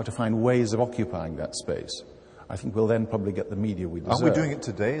somehow to find ways of occupying that space. I think we'll then probably get the media we deserve. Aren't we doing it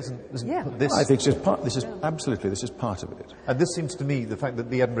today? Isn't this? I think this is part of it. And this seems to me, the fact that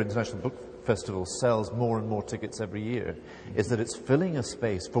the Edinburgh International Book Festival sells more and more tickets every year, is that it's filling a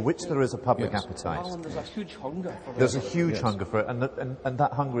space for which there is a public appetite. There's a huge hunger for it. There's a huge hunger for it, and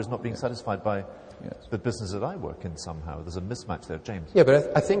that hunger is not being satisfied by the business that I work in somehow. There's a mismatch there. James? Yeah,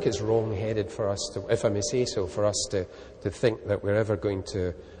 but I think it's wrong-headed for us to, if I may say so, for us to think that we're ever going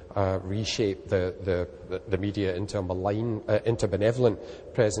to reshape the media into a malign, into benevolent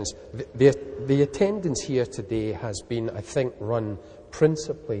presence. The attendance here today has been, I think, run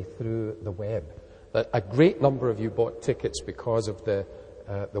principally through the web. That a great number of you bought tickets because of the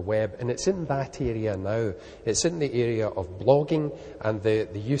web, and it's in that area now. It's in the area of blogging and the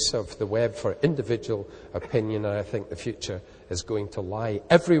use of the web for individual opinion, and I think the future is going to lie.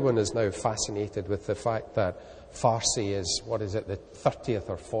 Everyone is now fascinated with the fact that Farsi is, the 30th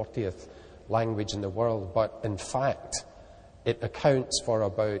or 40th language in the world, but in fact it accounts for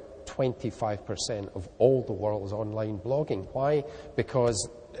about 25% of all the world's online blogging. Why? Because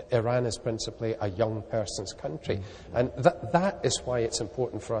Iran is principally a young person's country. And that is why it's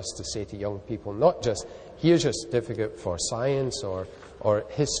important for us to say to young people, not just, here's your certificate for science or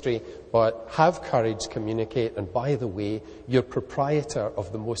history, but have courage, communicate, and by the way, you're proprietor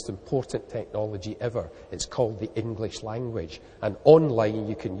of the most important technology ever. It's called the English language. And online,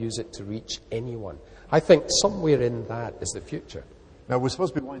 you can use it to reach anyone. I think somewhere in that is the future. Now, we're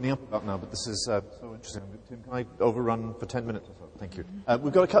supposed to be winding up about now, but this is so interesting. Tim, can I overrun for 10 minutes or so? Thank you.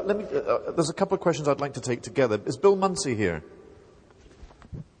 We've got there's a couple of questions I'd like to take together. Is Bill Munsey here?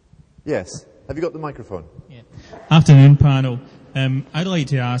 Yes. Have you got the microphone? Yeah. Afternoon, panel. I'd like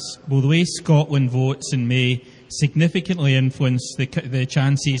to ask, will the way Scotland votes in May significantly influence the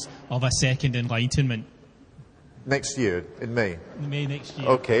chances of a second Enlightenment? Next year, in May? In May next year.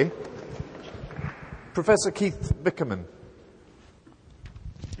 Okay. Professor Keith Bickerman.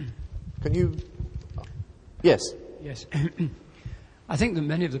 Can you... Yes. Yes. I think that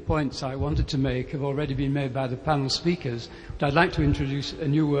many of the points I wanted to make have already been made by the panel speakers, but I'd like to introduce a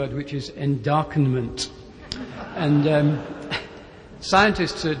new word, which is endarkenment. And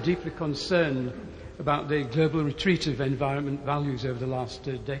scientists are deeply concerned about the global retreat of environment values over the last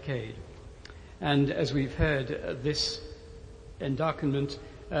decade. And as we've heard, this endarkenment,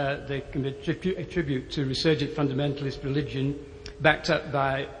 they can attribute to resurgent fundamentalist religion backed up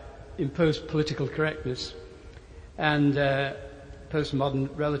by imposed political correctness and postmodern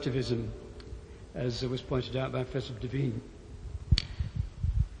relativism, as was pointed out by Professor Devine.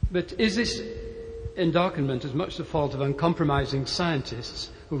 But is this endarkenment as much the fault of uncompromising scientists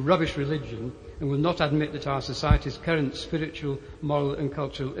who rubbish religion and will not admit that our society's current spiritual, moral and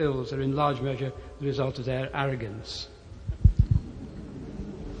cultural ills are in large measure the result of their arrogance?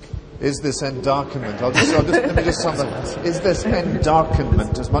 Is this endarkenment, let me just sum that. Is this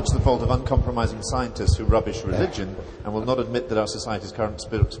endarkenment as much the fault of uncompromising scientists who rubbish religion and will not admit that our society's current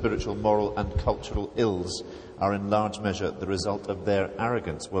spiritual, moral and cultural ills are in large measure the result of their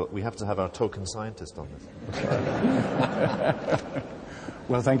arrogance? Well, we have to have our token scientist on this.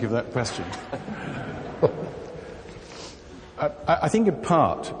 Well, thank you for that question. I think in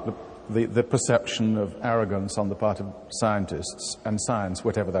part the perception of arrogance on the part of scientists and science,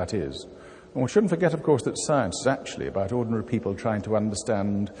 whatever that is. And we shouldn't forget, of course, that science is actually about ordinary people trying to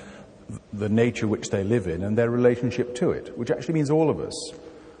understand the nature which they live in and their relationship to it, which actually means all of us.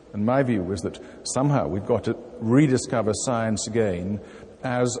 And my view is that somehow we've got to rediscover science again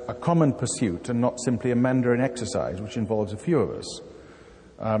as a common pursuit and not simply a Mandarin exercise which involves a few of us.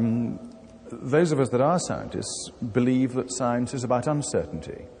 Those of us that are scientists believe that science is about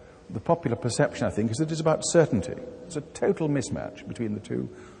uncertainty. The popular perception, I think, is that it's about certainty. It's a total mismatch between the two.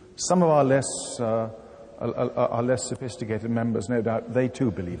 Some of our less sophisticated members, no doubt, they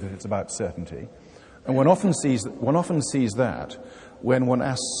too believe that it's about certainty. And one often sees that when one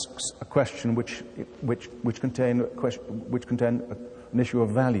asks a question which contain an issue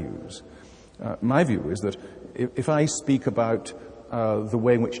of values. My view is that if I speak about the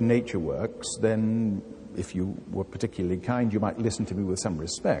way in which nature works, then if you were particularly kind, you might listen to me with some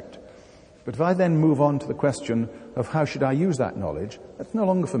respect. But if I then move on to the question of how should I use that knowledge, that's no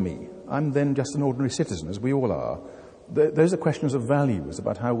longer for me. I'm then just an ordinary citizen, as we all are. Those are questions of values,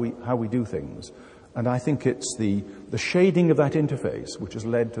 about how we do things. And I think it's the shading of that interface which has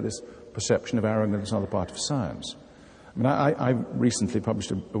led to this perception of arrogance on the part of science. I mean, I recently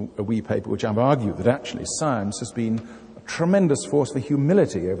published a wee paper which I've argued that actually science has been a tremendous force for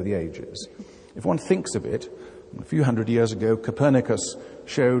humility over the ages. If one thinks of it, a few hundred years ago, Copernicus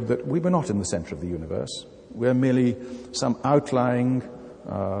showed that we were not in the center of the universe. We're merely some outlying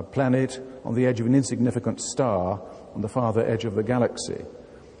planet on the edge of an insignificant star on the farther edge of the galaxy.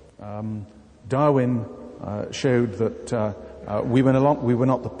 Darwin showed that we were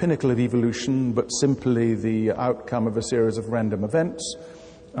not the pinnacle of evolution, but simply the outcome of a series of random events.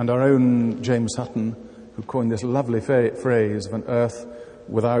 And our own James Hutton, who coined this lovely phrase of an Earth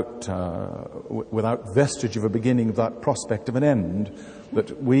without vestige of a beginning, without prospect of an end,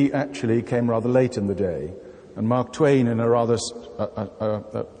 that we actually came rather late in the day. And Mark Twain, in a rather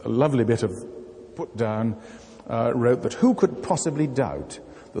a lovely bit of put down, wrote that who could possibly doubt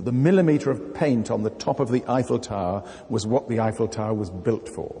that the millimetre of paint on the top of the Eiffel Tower was what the Eiffel Tower was built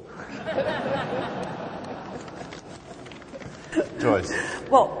for. Joyce.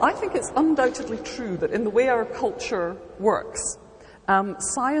 Well, I think it's undoubtedly true that in the way our culture works,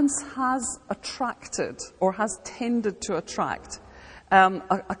 science has attracted, or has tended to attract,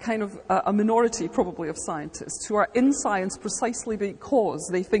 a kind of a minority, probably, of scientists who are in science precisely because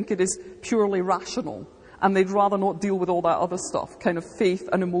they think it is purely rational. And they'd rather not deal with all that other stuff, kind of faith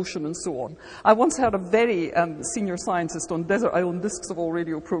and emotion and so on. I once heard a very senior scientist on Desert Island Discs of all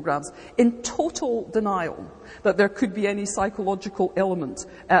radio programs in total denial that there could be any psychological element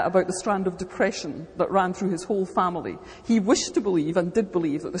about the strand of depression that ran through his whole family. He wished to believe, and did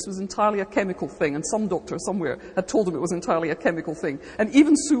believe, that this was entirely a chemical thing, and some doctor somewhere had told him it was entirely a chemical thing. And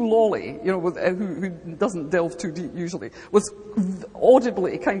even Sue Lawley, who doesn't delve too deep usually, was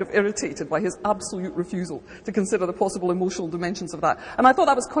audibly kind of irritated by his absolute refusal to consider the possible emotional dimensions of that. And I thought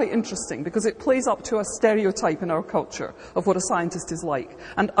that was quite interesting because it plays up to a stereotype in our culture of what a scientist is like.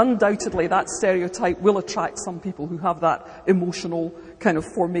 And undoubtedly that stereotype will attract some people who have that emotional kind of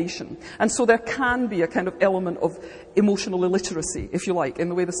formation. And so there can be a kind of element of emotional illiteracy, if you like, in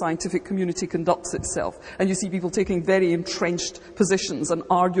the way the scientific community conducts itself. And you see people taking very entrenched positions and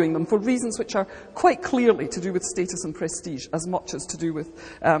arguing them for reasons which are quite clearly to do with status and prestige as much as to do with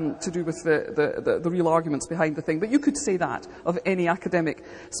the real arguments behind the thing. But you could say that of any academic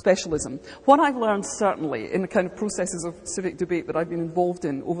specialism. What I've learned, certainly, in the kind of processes of civic debate that I've been involved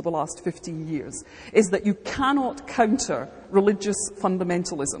in over the last 15 years, is that you cannot counter religious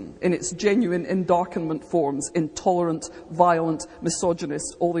fundamentalism in its genuine endarkenment forms, intolerant, violent,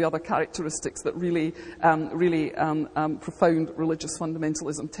 misogynist, all the other characteristics that really profound religious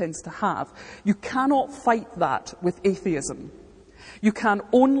fundamentalism tends to have. You cannot fight that with atheism. You can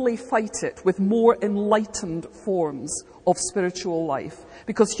only fight it with more enlightened forms of spiritual life,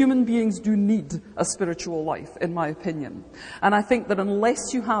 because human beings do need a spiritual life, in my opinion. And I think that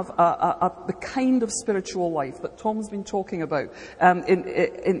unless you have the kind of spiritual life that Tom's been talking about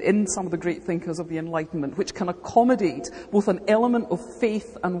in some of the great thinkers of the Enlightenment, which can accommodate both an element of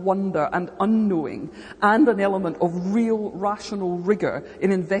faith and wonder and unknowing, and an element of real rational rigour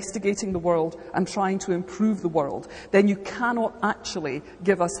in investigating the world and trying to improve the world, then you cannot actually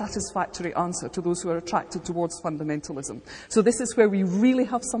give a satisfactory answer to those who are attracted towards fundamentalism. So this is where we really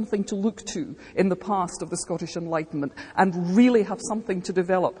have something to look to in the past of the Scottish Enlightenment, and really have something to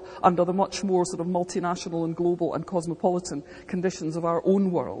develop under the much more sort of multinational and global and cosmopolitan conditions of our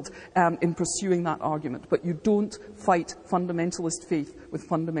own world in pursuing that argument. But you don't fight fundamentalist faith with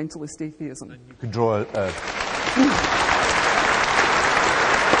fundamentalist atheism. You can draw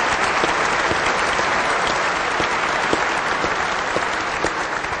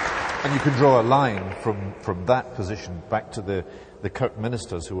And you can draw a line from that position back to the Kirk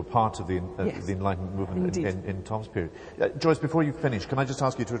ministers who were part of the Enlightenment movement in Tom's period. Joyce, before you finish, can I just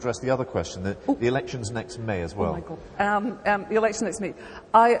ask you to address the other question, the elections next May as well? Oh my God. The election next May.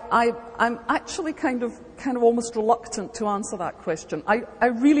 I'm actually kind of almost reluctant to answer that question. I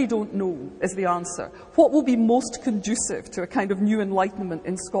really don't know is the answer. What will be most conducive to a kind of new Enlightenment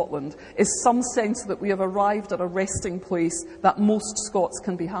in Scotland is some sense that we have arrived at a resting place that most Scots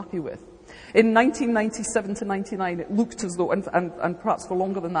can be happy with. In 1997 to 99, it looked as though, and perhaps for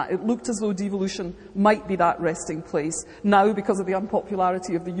longer than that, it looked as though devolution might be that resting place. Now, because of the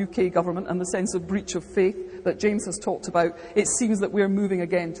unpopularity of the UK government and the sense of breach of faith that James has talked about, it seems that we're moving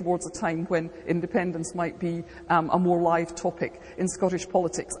again towards a time when independence might be a more live topic in Scottish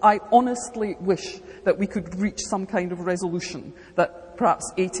politics. I honestly wish that we could reach some kind of resolution that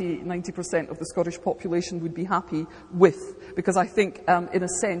perhaps 80-90% of the Scottish population would be happy with, because I think, in a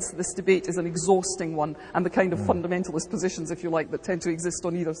sense, this debate is an exhausting one, and the kind of fundamentalist positions, if you like, that tend to exist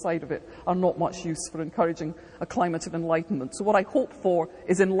on either side of it are not much use for encouraging a climate of enlightenment. So what I hope for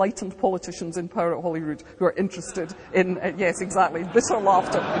is enlightened politicians in power at Holyrood who are interested in, yes, exactly, bitter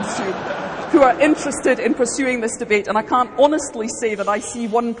laughter ensued, who are interested in pursuing this debate, and I can't honestly say that I see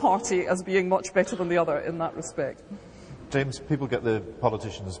one party as being much better than the other in that respect. James, populations get the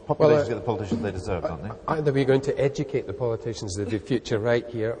politicians they deserve, don't they? Either we're going to educate the politicians of the future right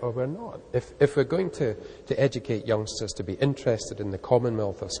here, or we're not. If we're going to educate youngsters to be interested in the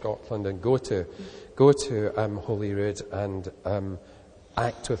Commonwealth of Scotland and go to Holyrood and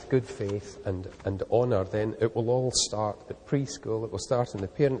act with good faith and honour, then it will all start at preschool. It will start in the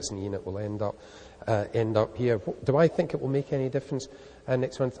parents' knee, and it will end up here. Do I think it will make any difference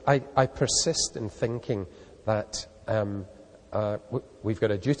next month? I persist in thinking that we've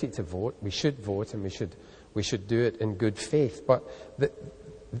got a duty to vote. We should vote, and we should do it in good faith. But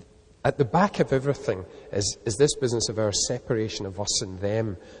at the back of everything is this business of our separation of us and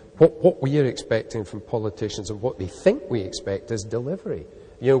them. What we are expecting from politicians and what they think we expect is delivery.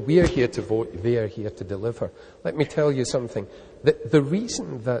 You know, we are here to vote, they are here to deliver. Let me tell you something. The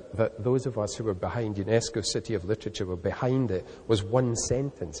reason that those of us who were behind UNESCO City of Literature were behind it was one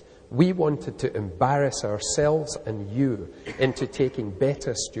sentence. We wanted to embarrass ourselves and you into taking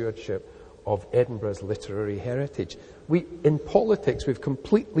better stewardship of Edinburgh's literary heritage. In politics, we've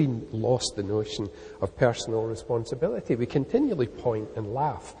completely lost the notion of personal responsibility. We continually point and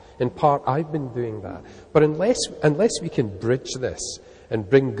laugh. In part, I've been doing that. But unless we can bridge this and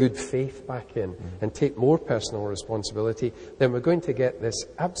bring good faith back in and take more personal responsibility, then we're going to get this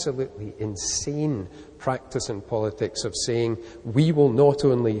absolutely insane practice in politics of saying we will not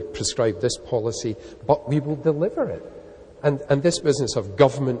only prescribe this policy, but we will deliver it. And this business of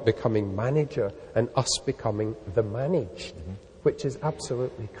government becoming manager and us becoming the managed, which is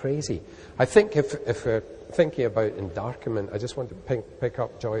absolutely crazy. I think if we're thinking about endarkenment, I just want to pick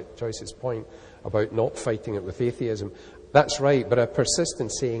up Joyce's point about not fighting it with atheism. That's right, but I persist in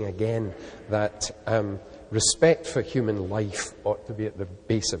saying again that respect for human life ought to be at the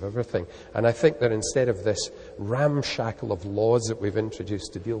base of everything. And I think that instead of this ramshackle of laws that we've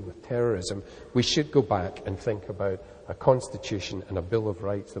introduced to deal with terrorism, we should go back and think about a constitution and a Bill of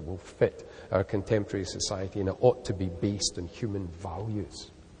Rights that will fit our contemporary society, and it ought to be based on human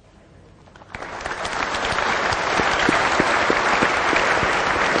values.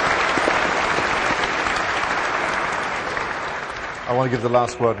 I want to give the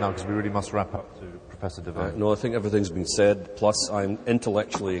last word now because we really must wrap up to Professor Devine. No, I think everything's been said, plus I'm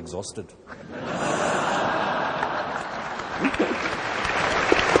intellectually exhausted.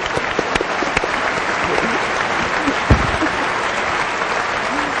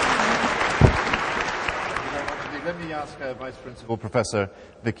 Let me ask Vice Principal Professor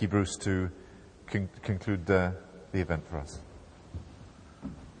Vicky Bruce to conclude the event for us.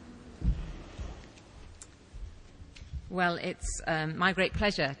 Well, it's my great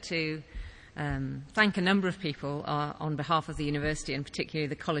pleasure to thank a number of people on behalf of the University, and particularly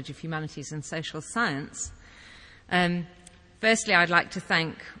the College of Humanities and Social Science. Firstly, I'd like to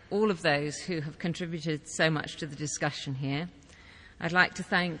thank all of those who have contributed so much to the discussion here. I'd like to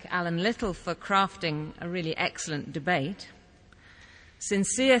thank Alan Little for crafting a really excellent debate.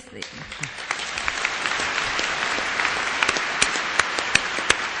 Sincere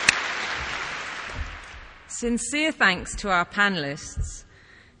thanks to our panellists,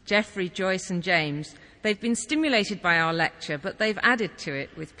 Geoffrey, Joyce and James. They've been stimulated by our lecture, but they've added to it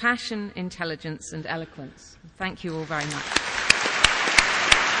with passion, intelligence and eloquence. Thank you all very much.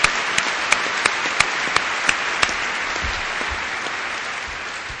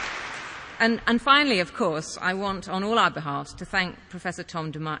 And finally, of course, I want, on all our behalves, to thank Professor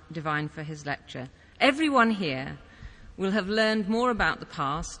Tom Devine for his lecture. Everyone here will have learned more about the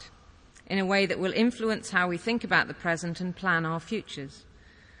past in a way that will influence how we think about the present and plan our futures.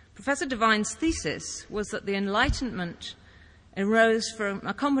 Professor Devine's thesis was that the Enlightenment arose from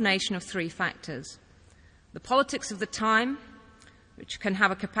a combination of three factors: the politics of the time, which can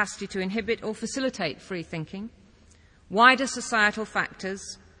have a capacity to inhibit or facilitate free thinking; wider societal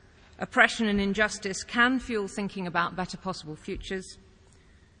factors, oppression and injustice can fuel thinking about better possible futures;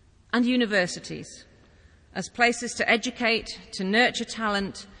 and universities as places to educate, to nurture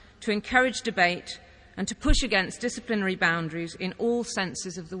talent, to encourage debate, and to push against disciplinary boundaries in all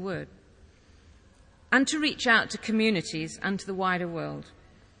senses of the word, and to reach out to communities and to the wider world.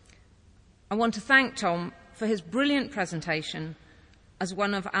 I want to thank Tom for his brilliant presentation as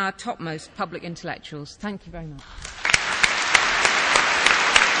one of our topmost public intellectuals. Thank you very much.